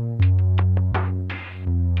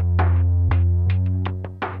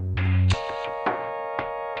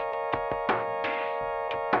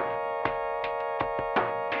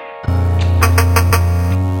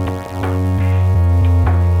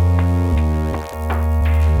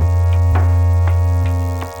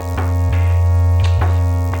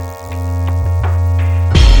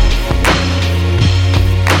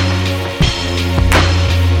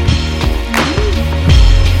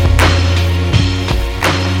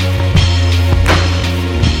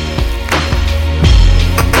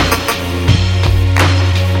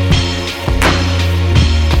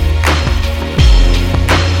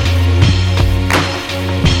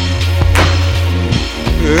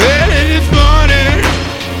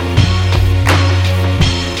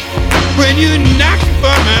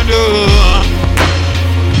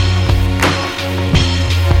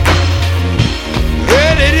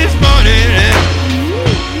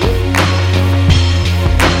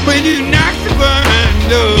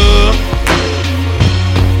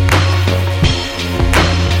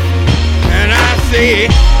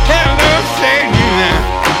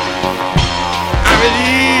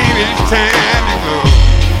 time to go.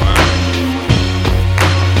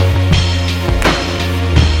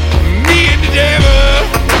 Me and the devil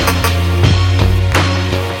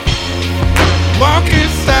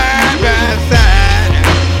walking side by side.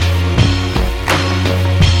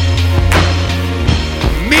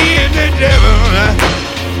 Me and the devil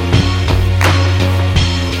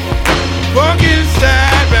walking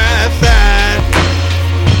side by side.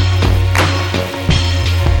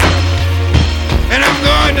 And I'm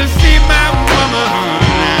going to see my woman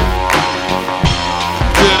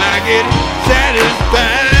till I get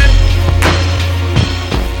satisfied.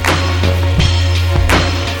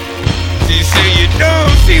 She said you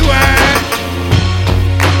don't see why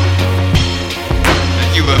that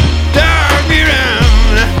you will dog me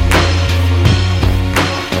round.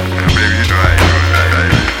 Baby, you know I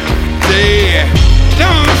say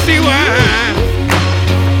don't see why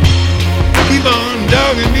keep on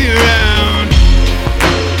dogging me around.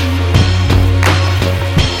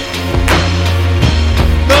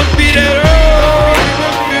 Must be that old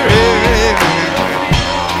evil spirit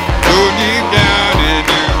go deep down in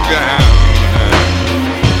the ground.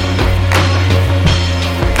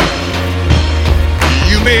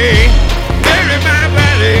 You may bury my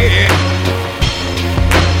body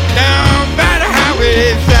down by the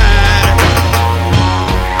highway side.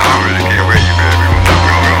 I don't really care where you bury me.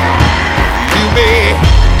 You may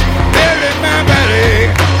bury my body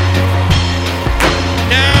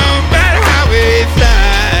down by the highway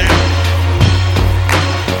side.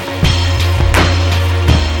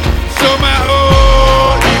 So my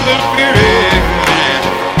old evil spirit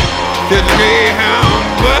to the Greyhound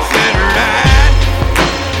bus and ride.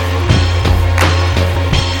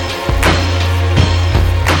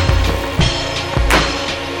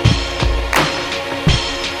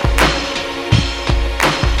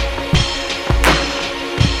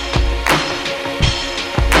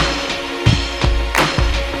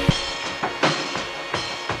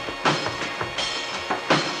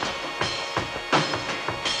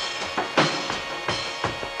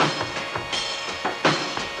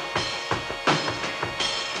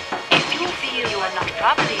 If you feel you are not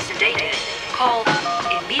properly sedated, call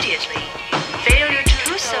immediately. Failure to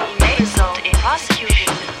do so may result in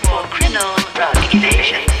prosecution for criminal drug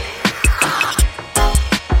evasion.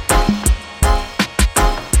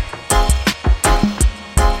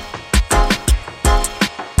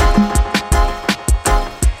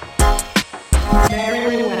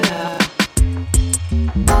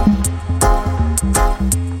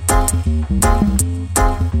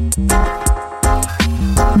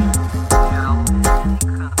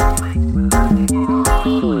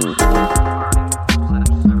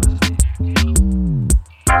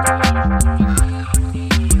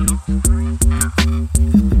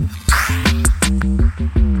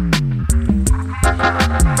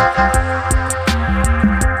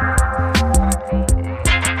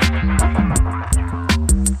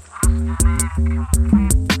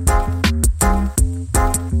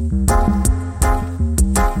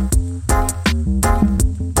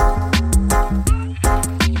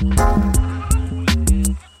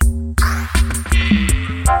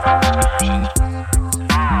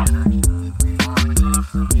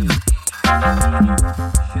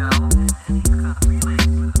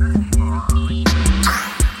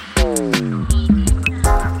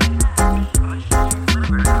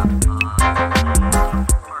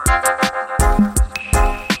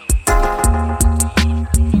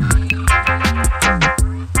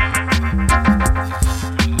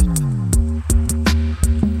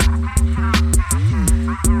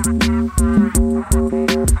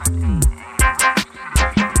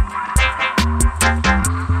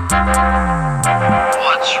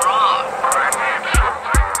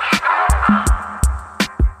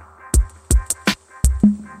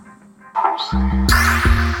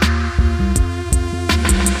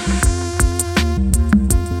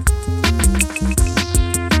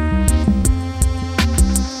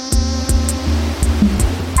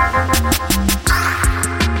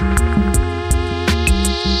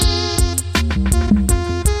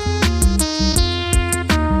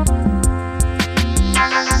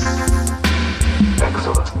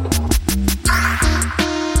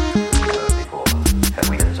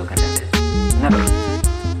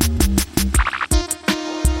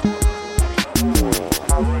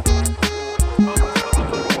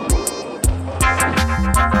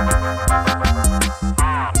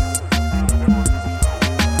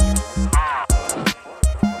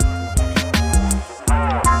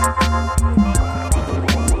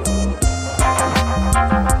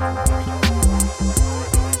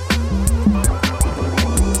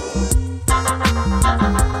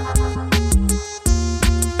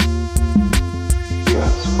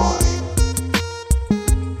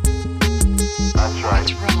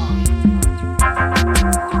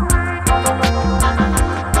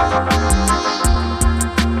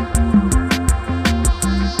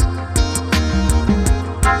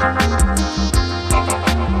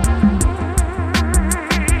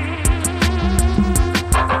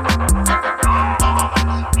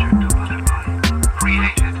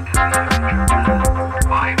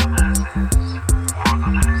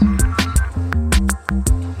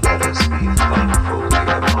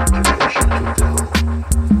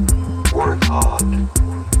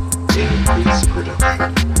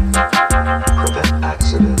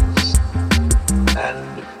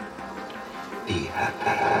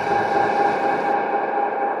 happy.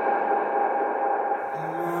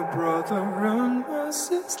 My brother and my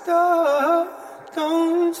sister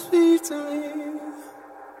don't speak to me,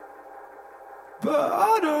 but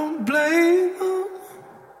I don't blame them.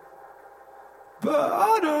 But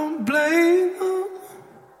I don't blame them.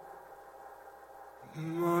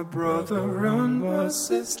 My brother and my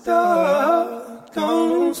sister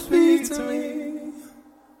don't speak to me,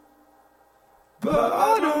 but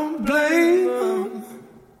I don't blame them.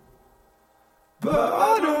 But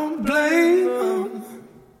I don't blame them.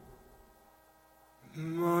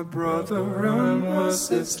 My brother and my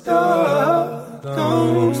sister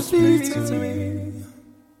don't speak to me,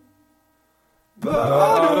 but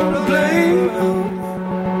I don't blame them.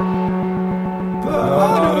 But I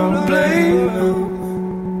don't blame them.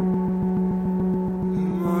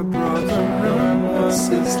 My brother and my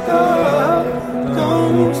sister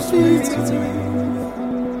don't speak to me,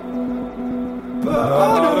 but I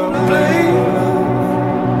don't blame them.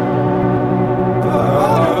 But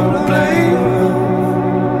I don't blame them.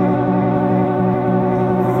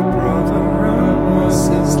 My brother and my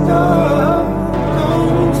sister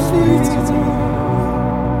don't speak to me,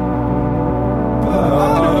 but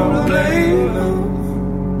I don't blame them.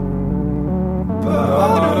 But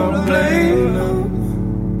I don't blame them.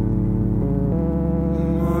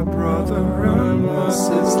 My brother and my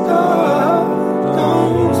sister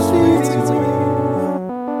don't speak to me,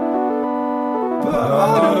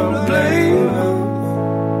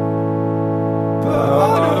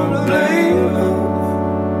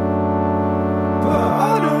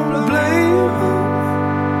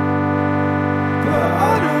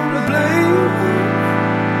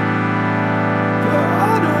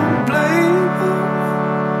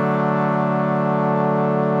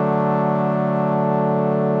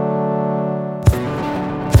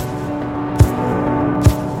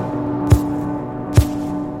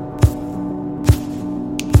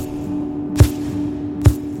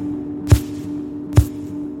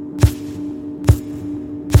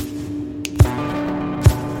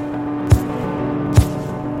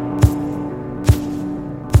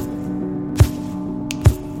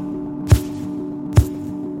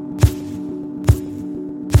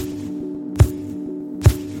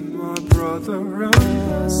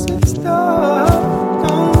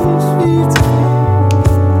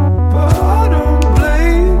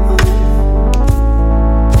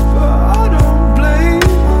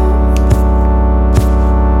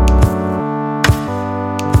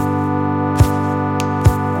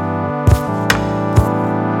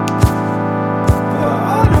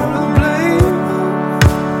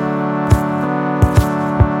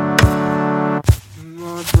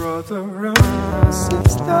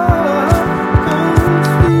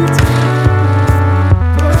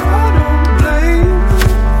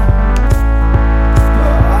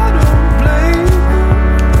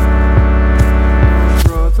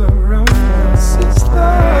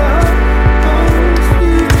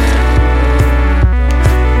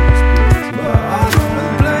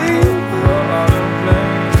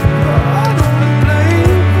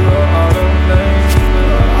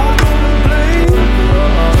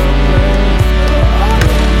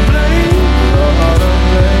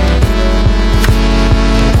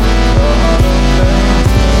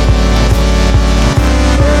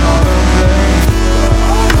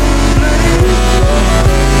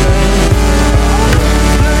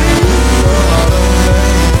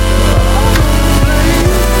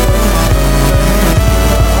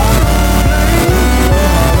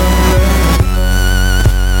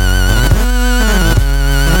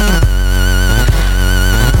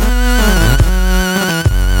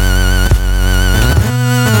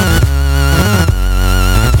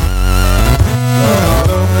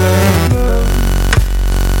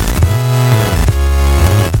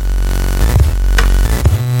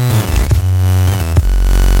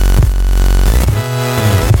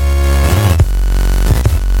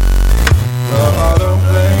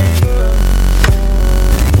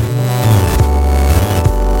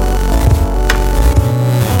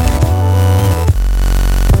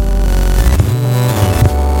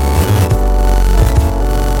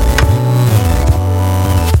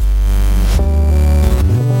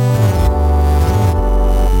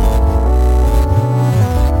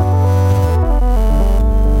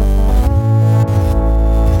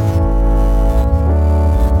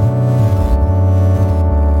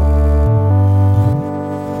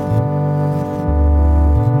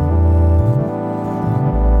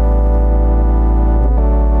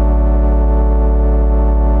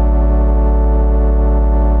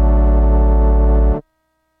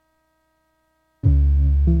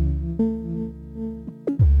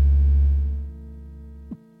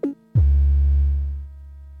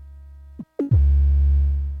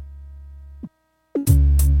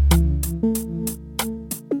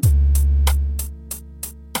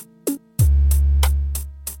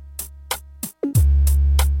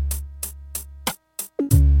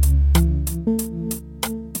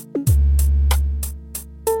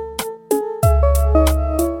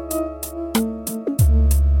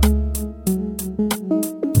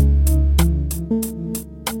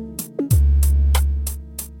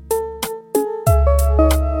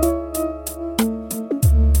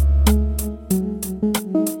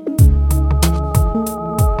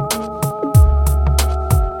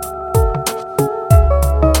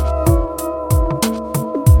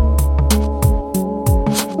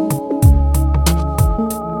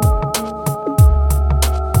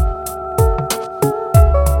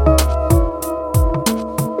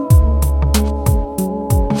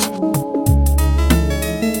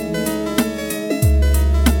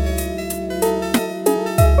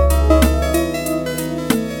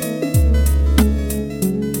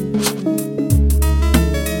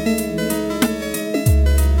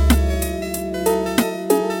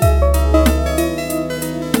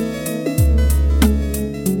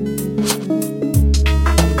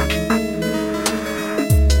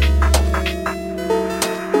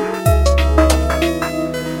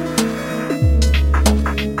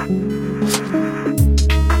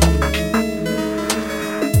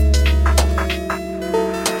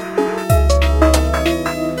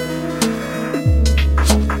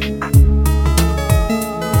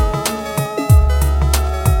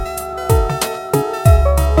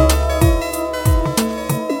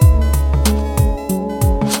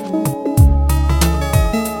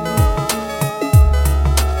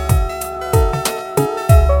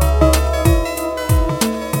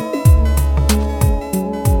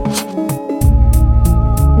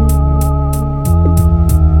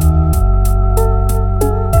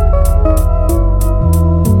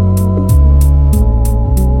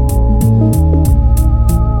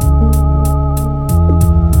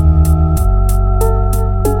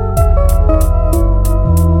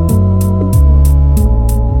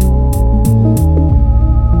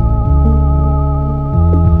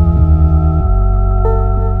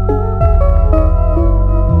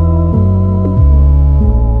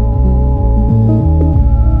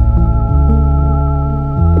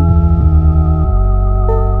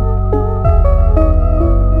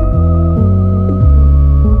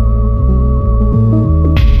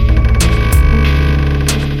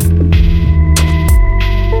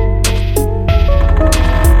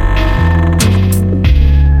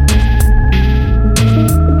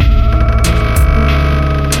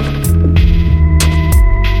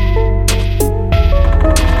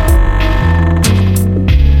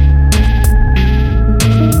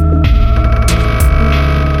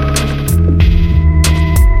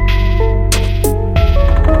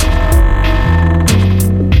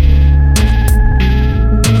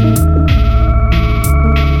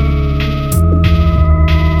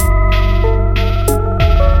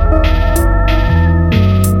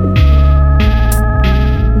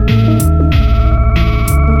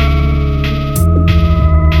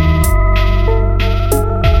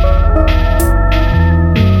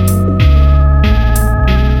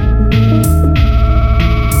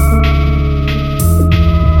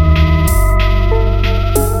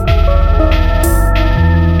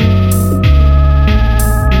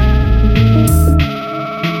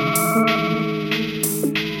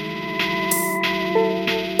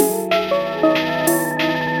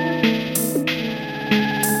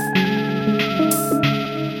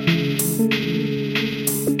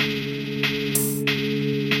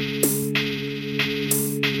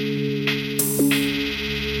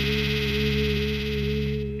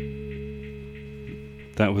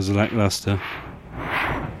 That was Lackluster.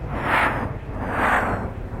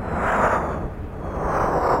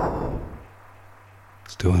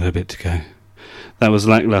 Still had a bit to go. That was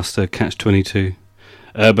Lackluster, Catch-22.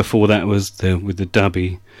 Before that was with the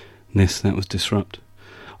dubbiness, that was Disrupt.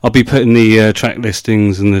 I'll be putting the track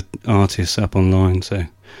listings and the artists up online, so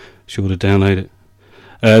sure to download it.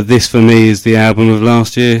 This for me is the album of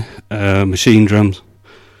last year, Machine Drums.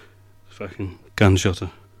 Fucking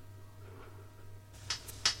gunshotter.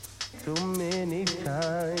 So many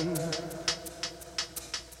times.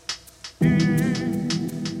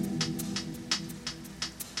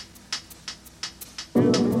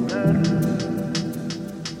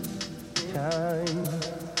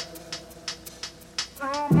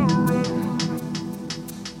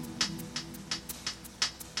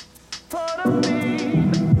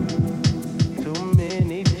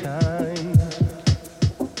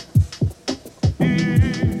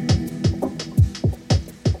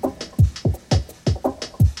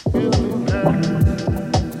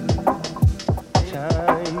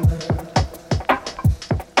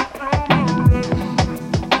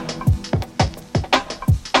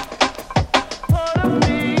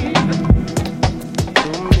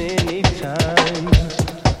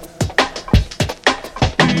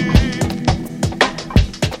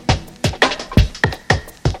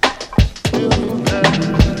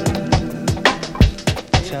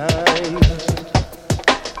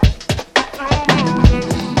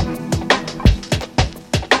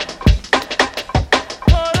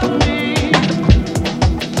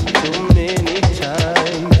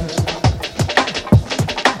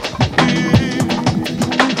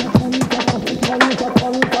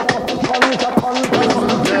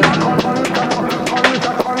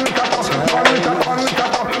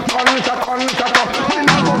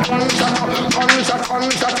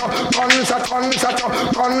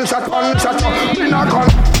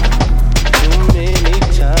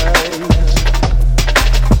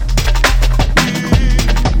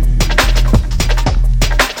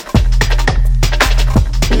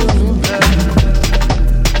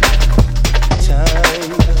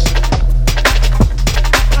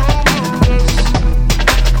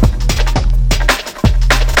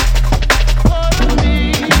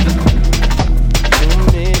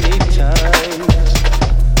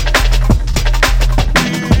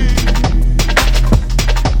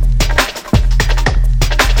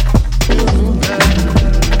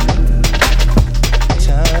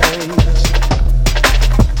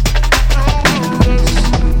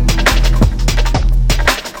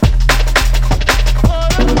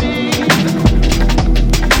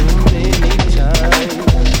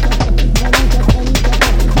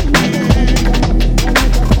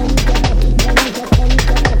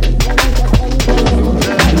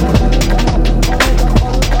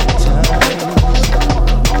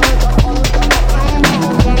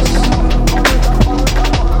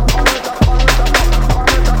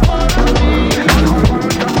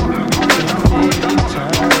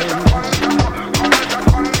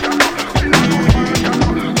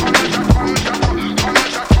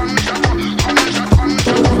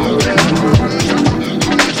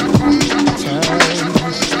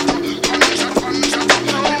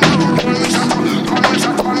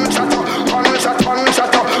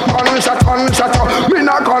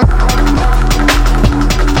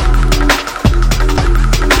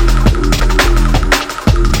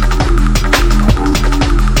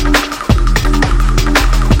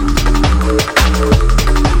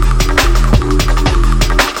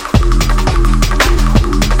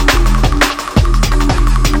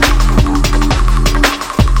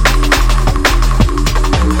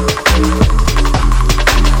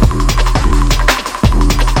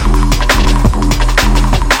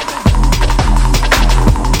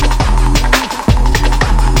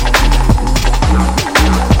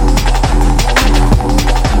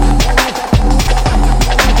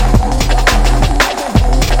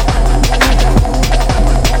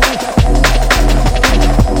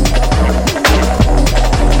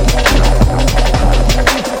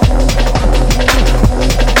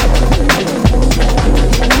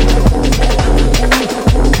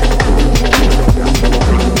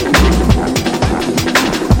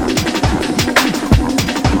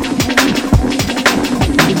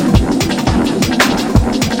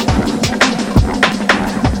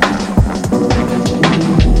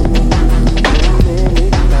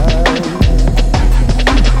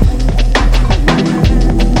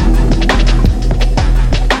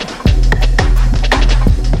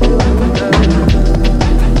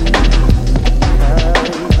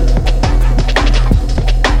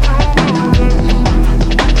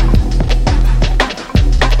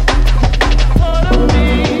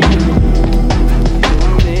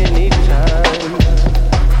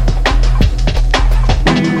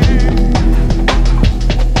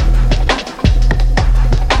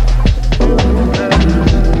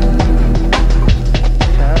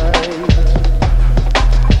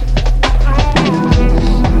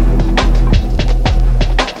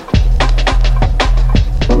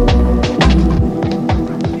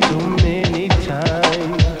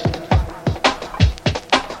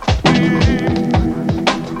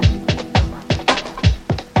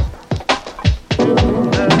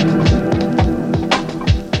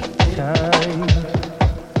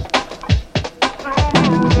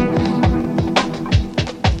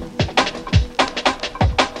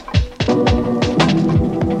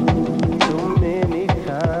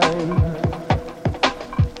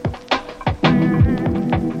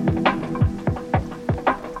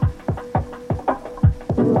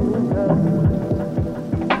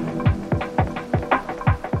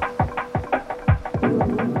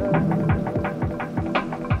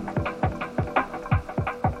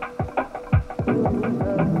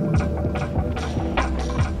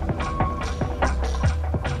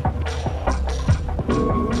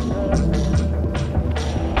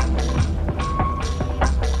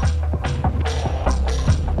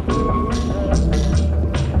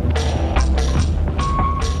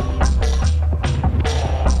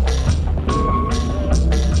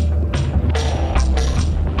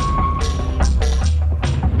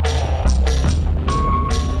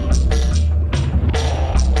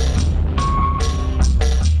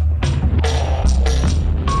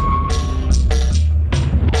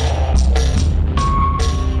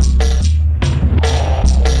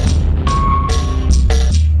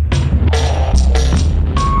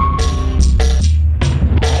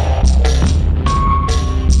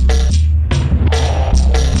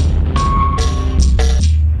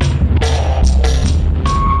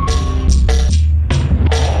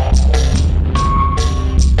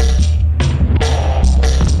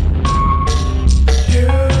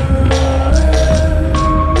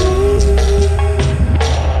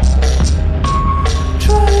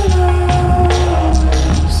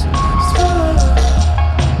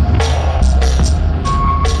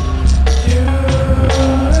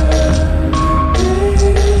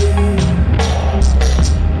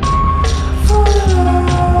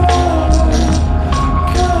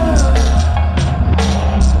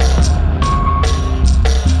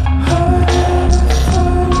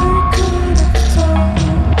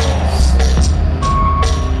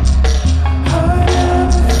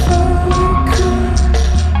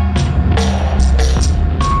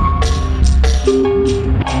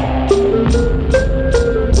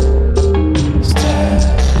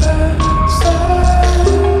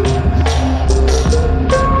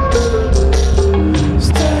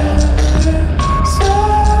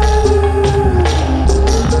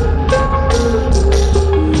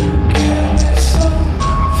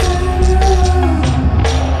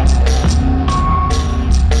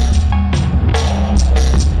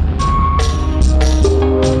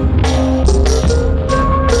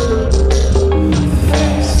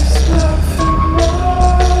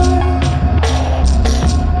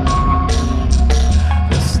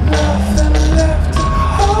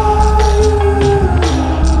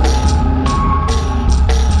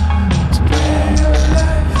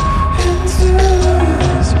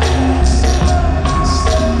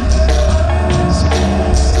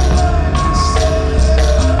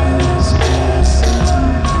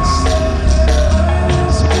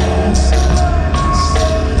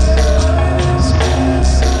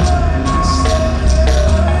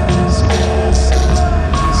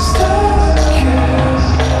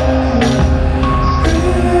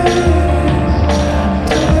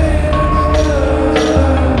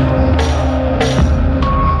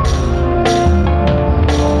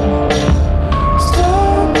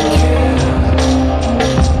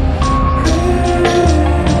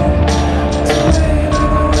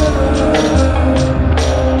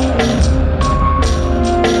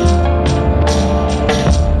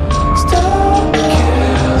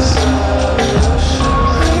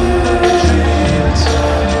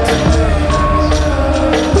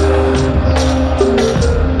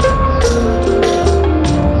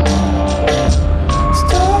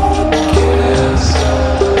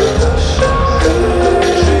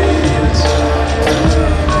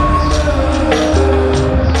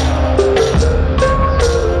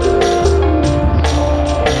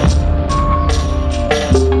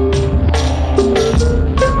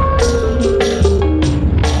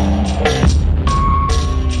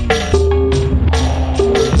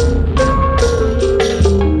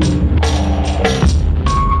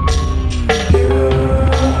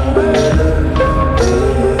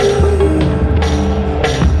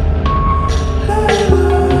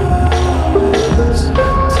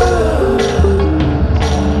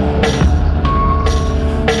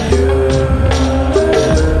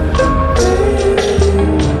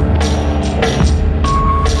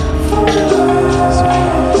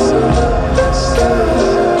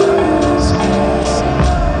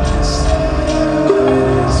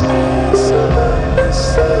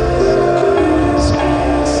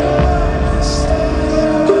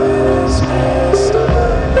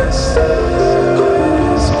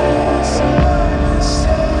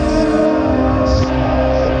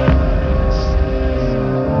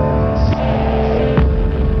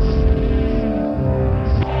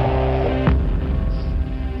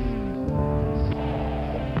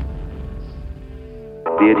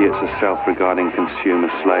 The idiots are self-regarding consumer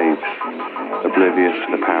slaves. oblivious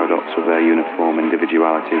to the paradox of their uniform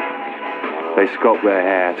individuality. They sculpt their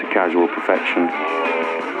hair to casual perfection.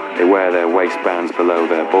 They wear their waistbands below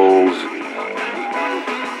their balls.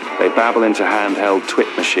 They babble into handheld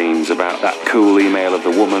twit machines about that cool email of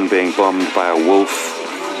the woman being bombed by a wolf.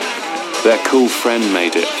 Their cool friend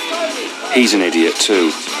made it. He's an idiot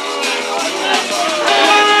too.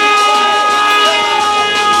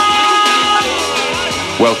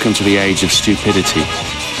 Welcome to the age of stupidity.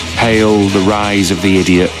 Hail the rise of the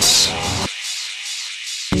idiots.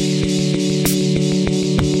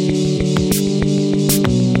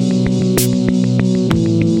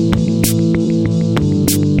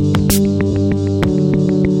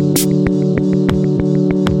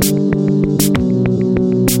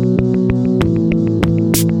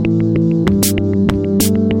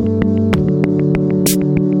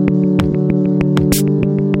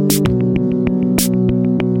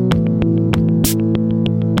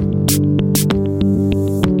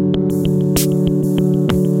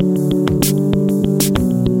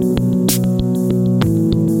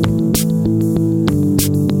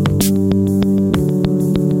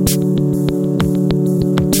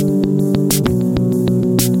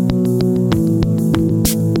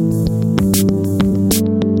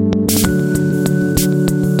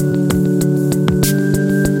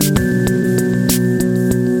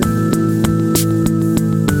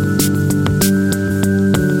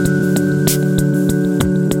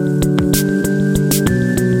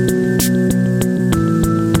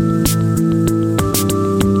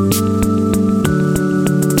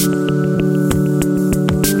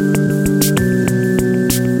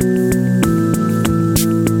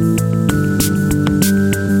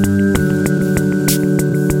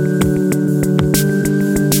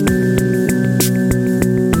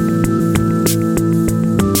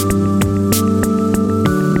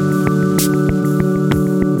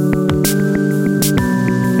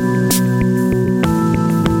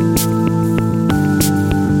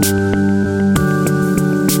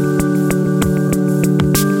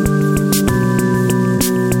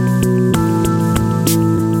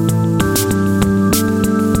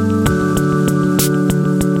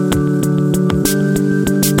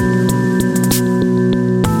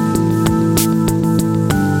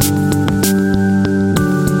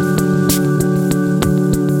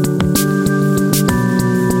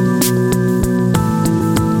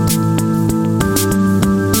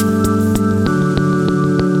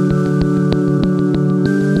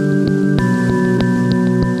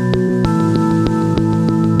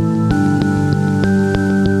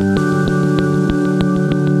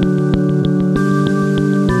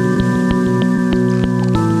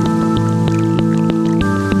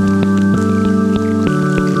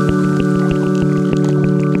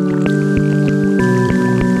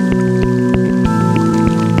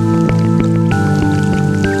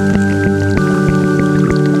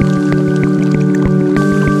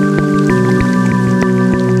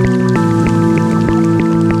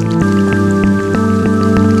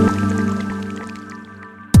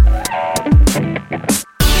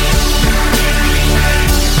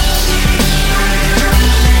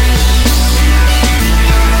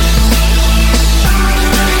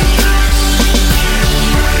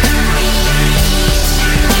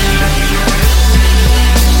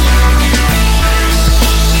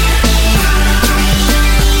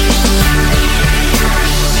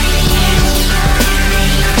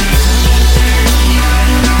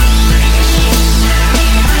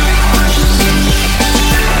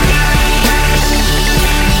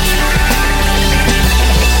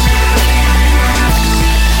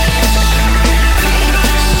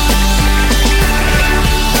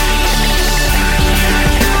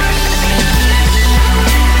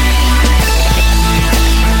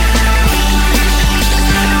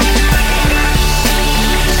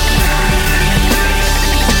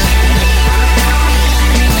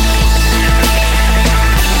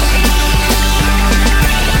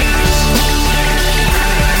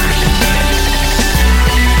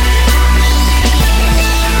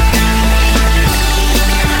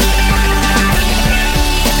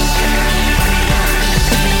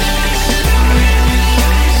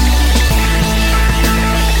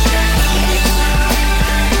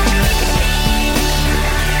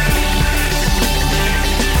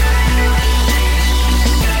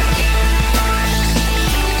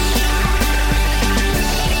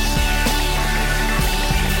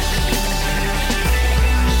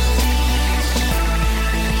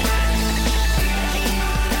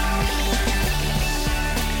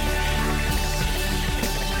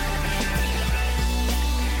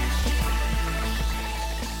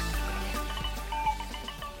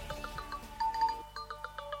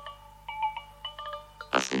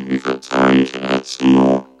 we've got time to add some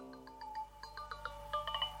more.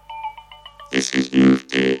 This is Move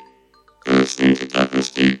Deep. You're listening to Douglas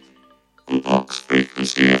Deep on Box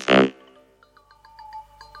Frequency FM.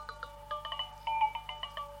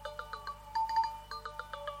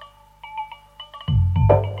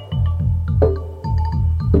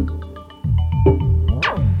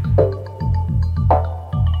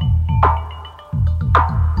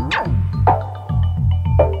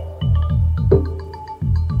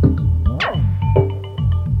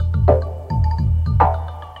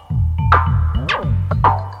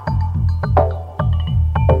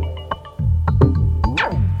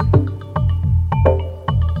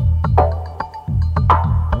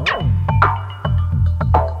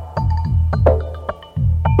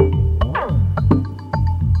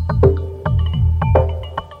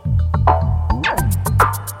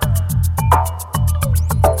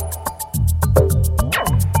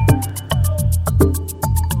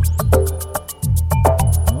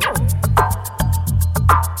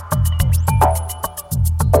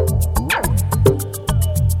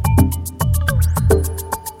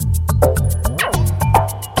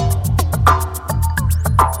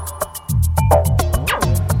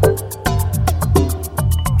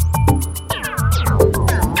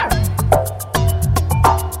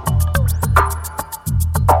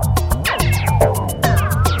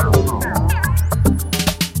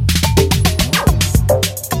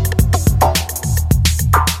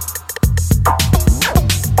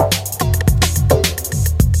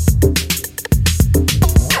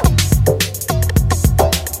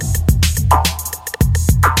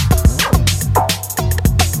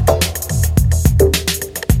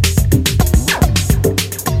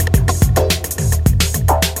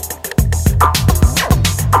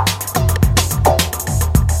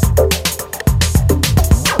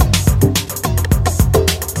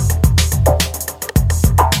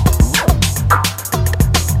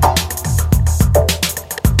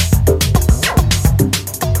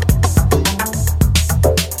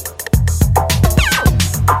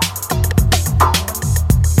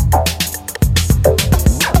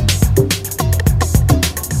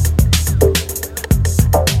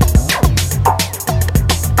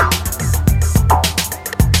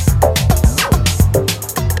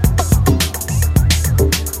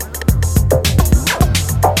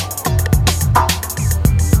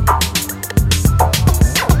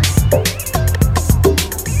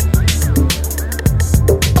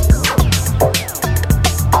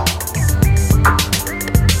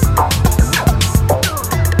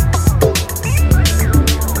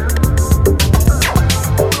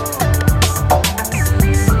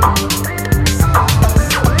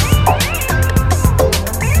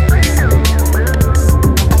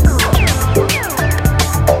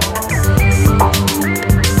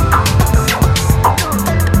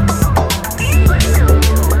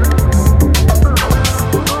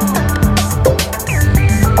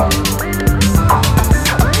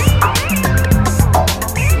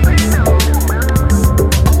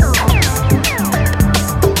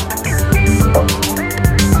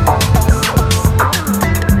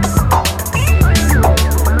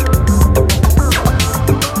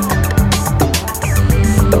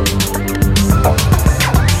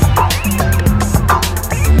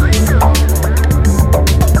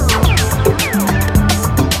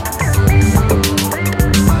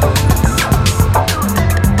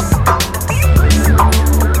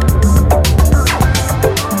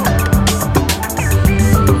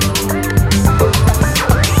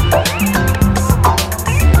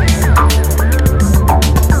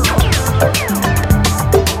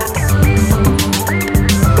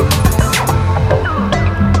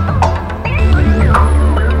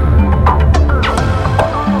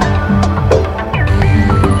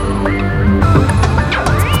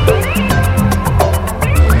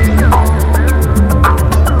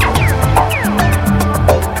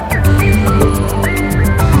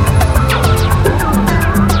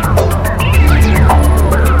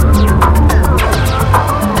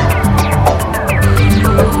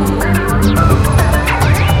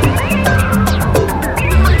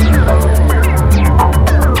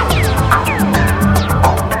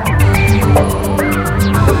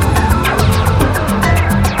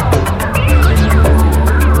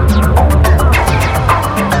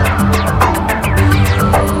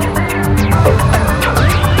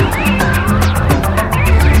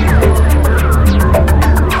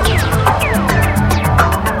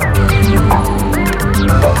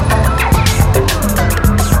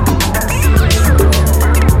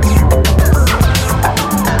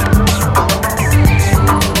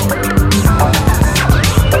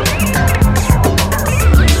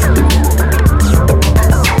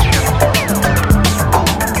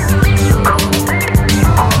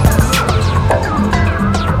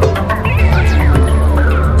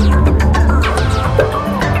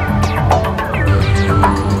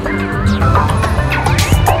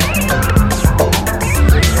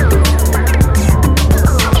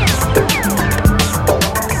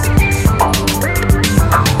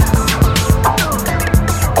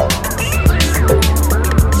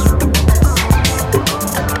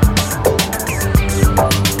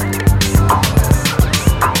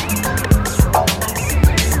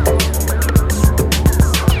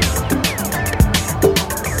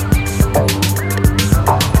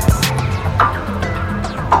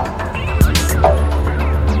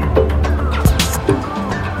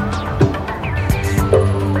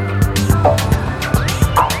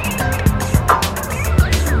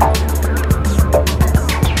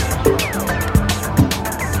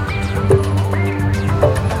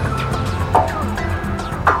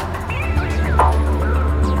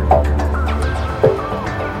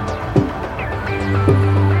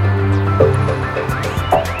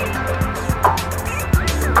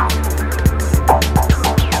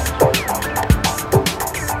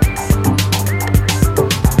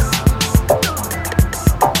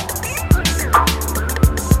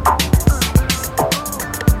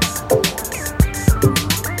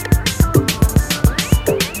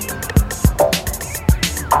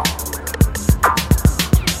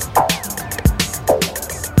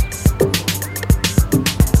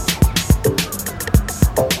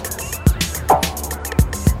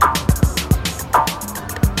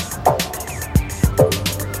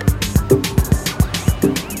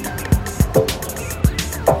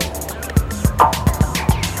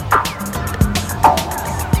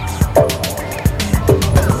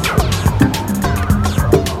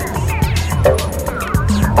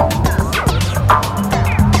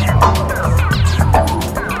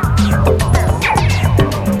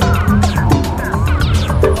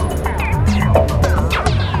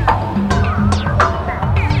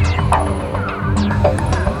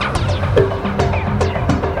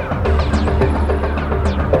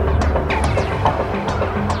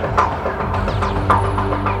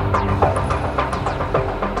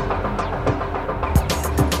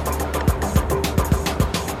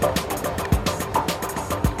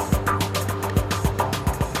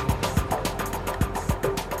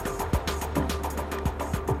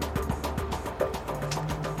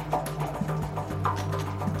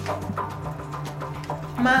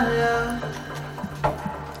 My love,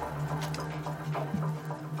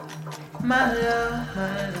 my love,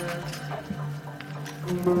 my love.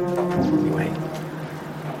 Anyway,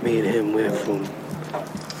 me and him, we're from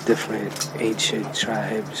different ancient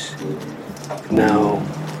tribes. Now,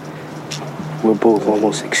 we're both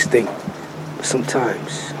almost extinct. But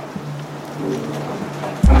sometimes,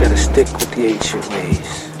 you gotta stick with the ancient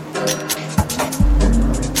ways.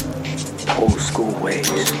 Old school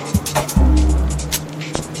ways.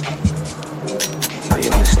 Now you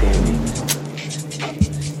understand me?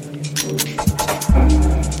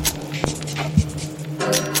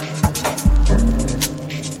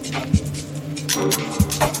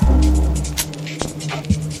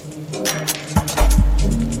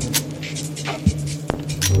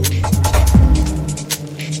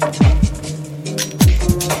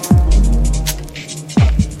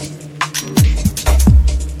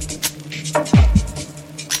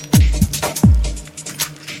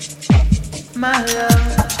 My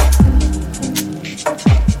love,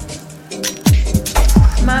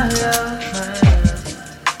 my love, my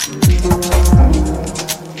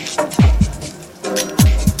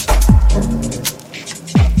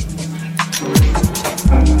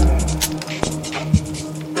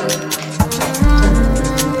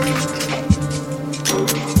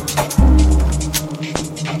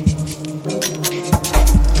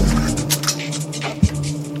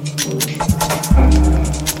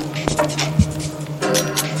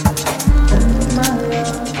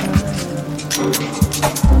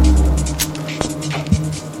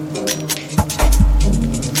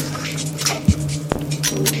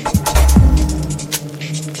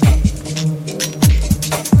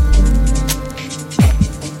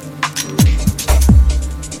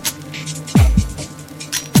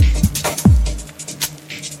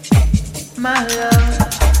my love,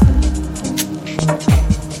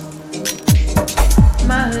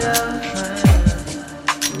 my love,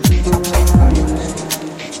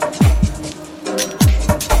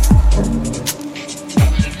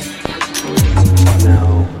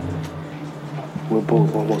 Now, we're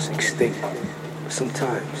both almost extinct. But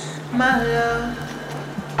sometimes, my love,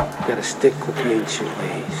 you gotta stick with the ancient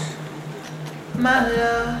ways. my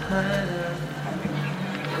love, my love.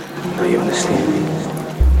 Now you understand me?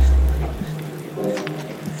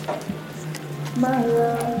 My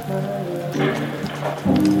love, my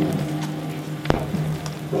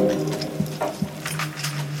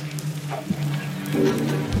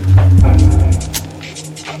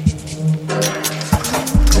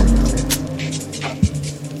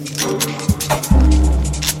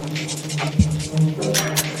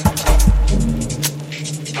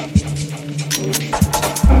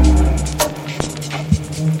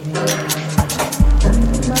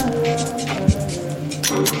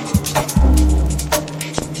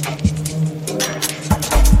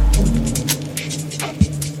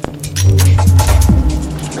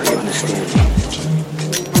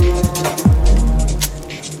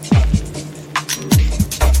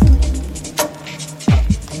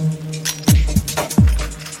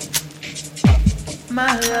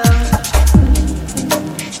my love,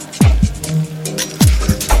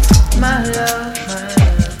 my love, my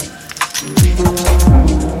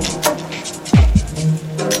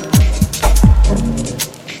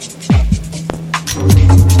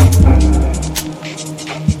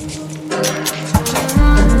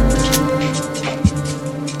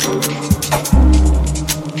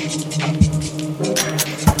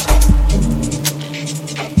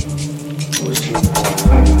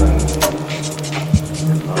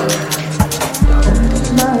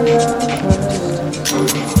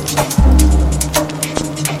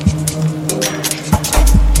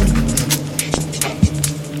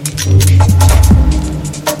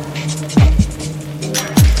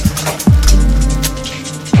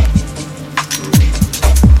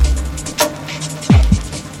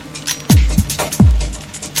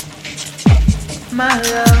my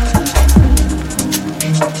love,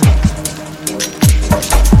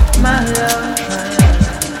 my love,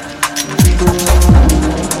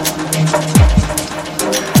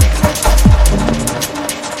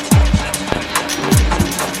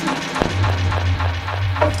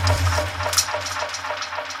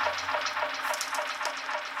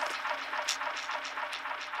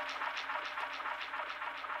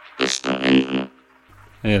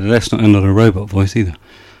 Yeah, let's not end on a robot voice either.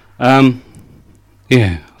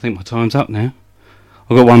 Yeah, I think my time's up now.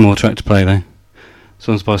 I've got one more track to play though. This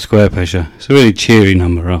one's by Square Pressure. It's a really cheery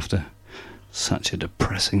number after such a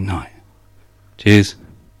depressing night. Cheers.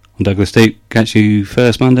 I'm Douglas Deep. Catch you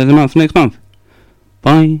first Monday of the month next month.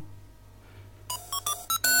 Bye.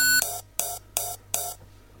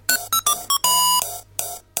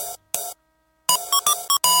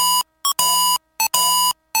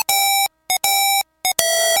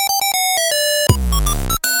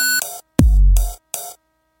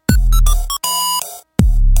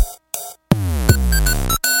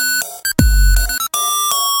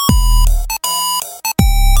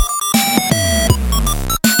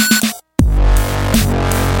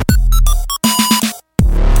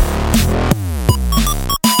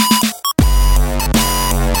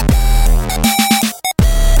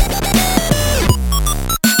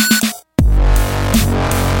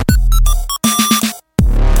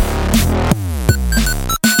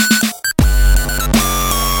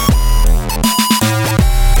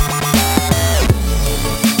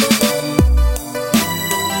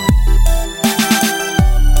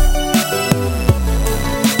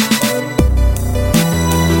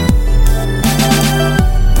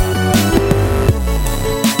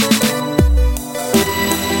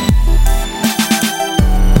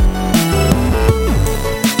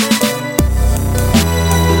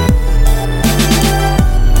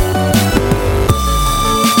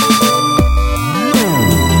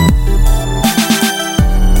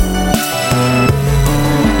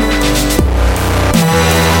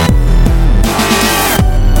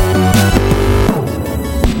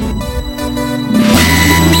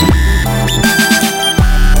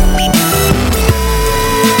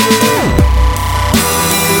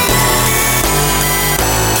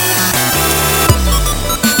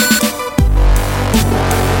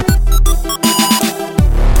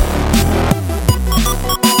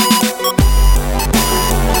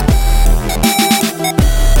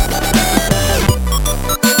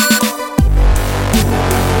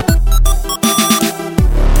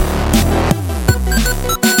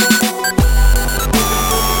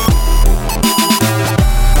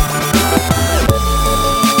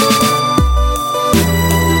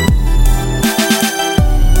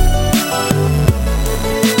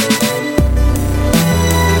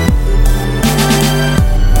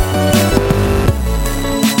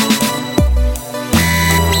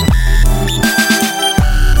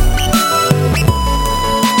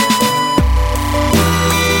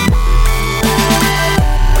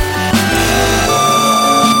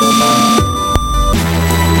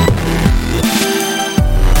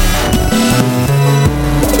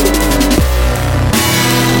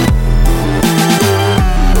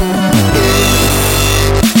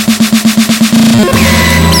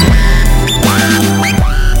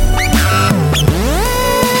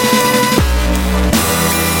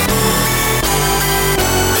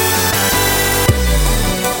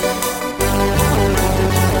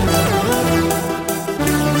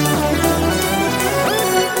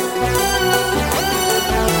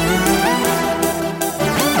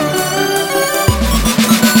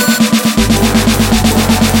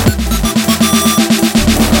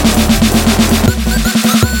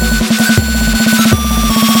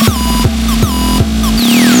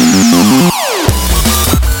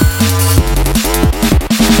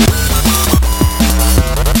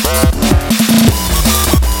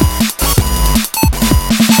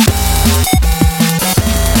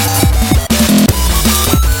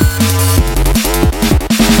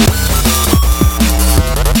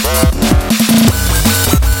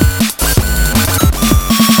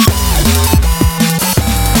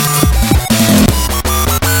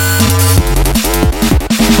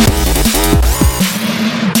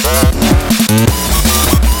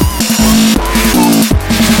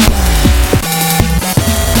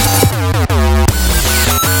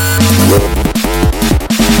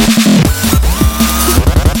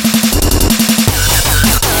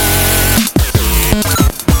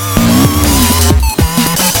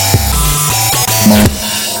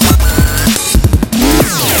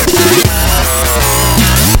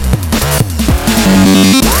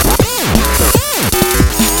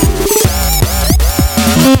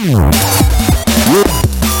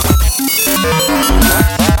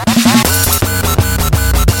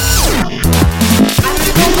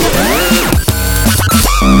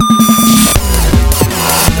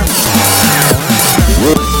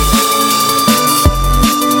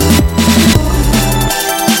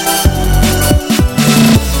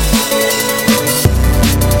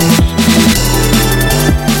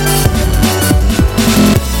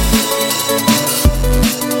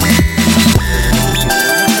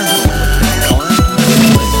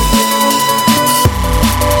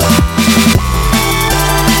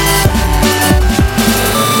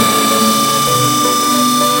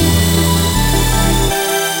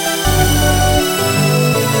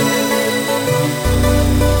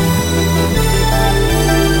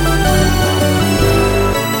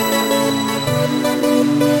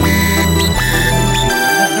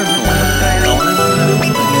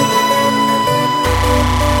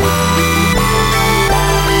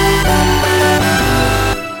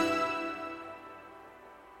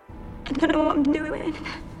 don't know what I'm doing.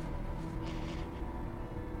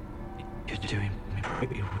 You're doing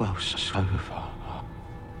pretty well so far.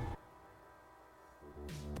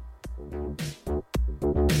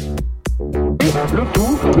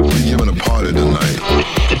 We're giving a party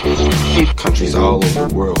tonight. Countries all over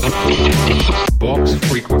the world. Box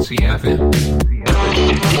Frequency FM.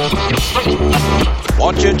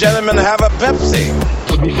 Won't you gentlemen have a Pepsi?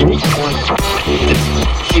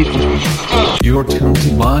 You're tuned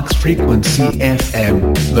to Box Frequency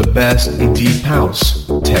FM, the best in deep house,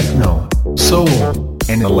 techno, soul,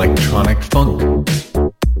 and electronic funk.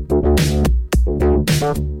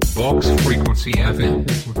 Box Frequency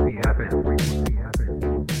FM.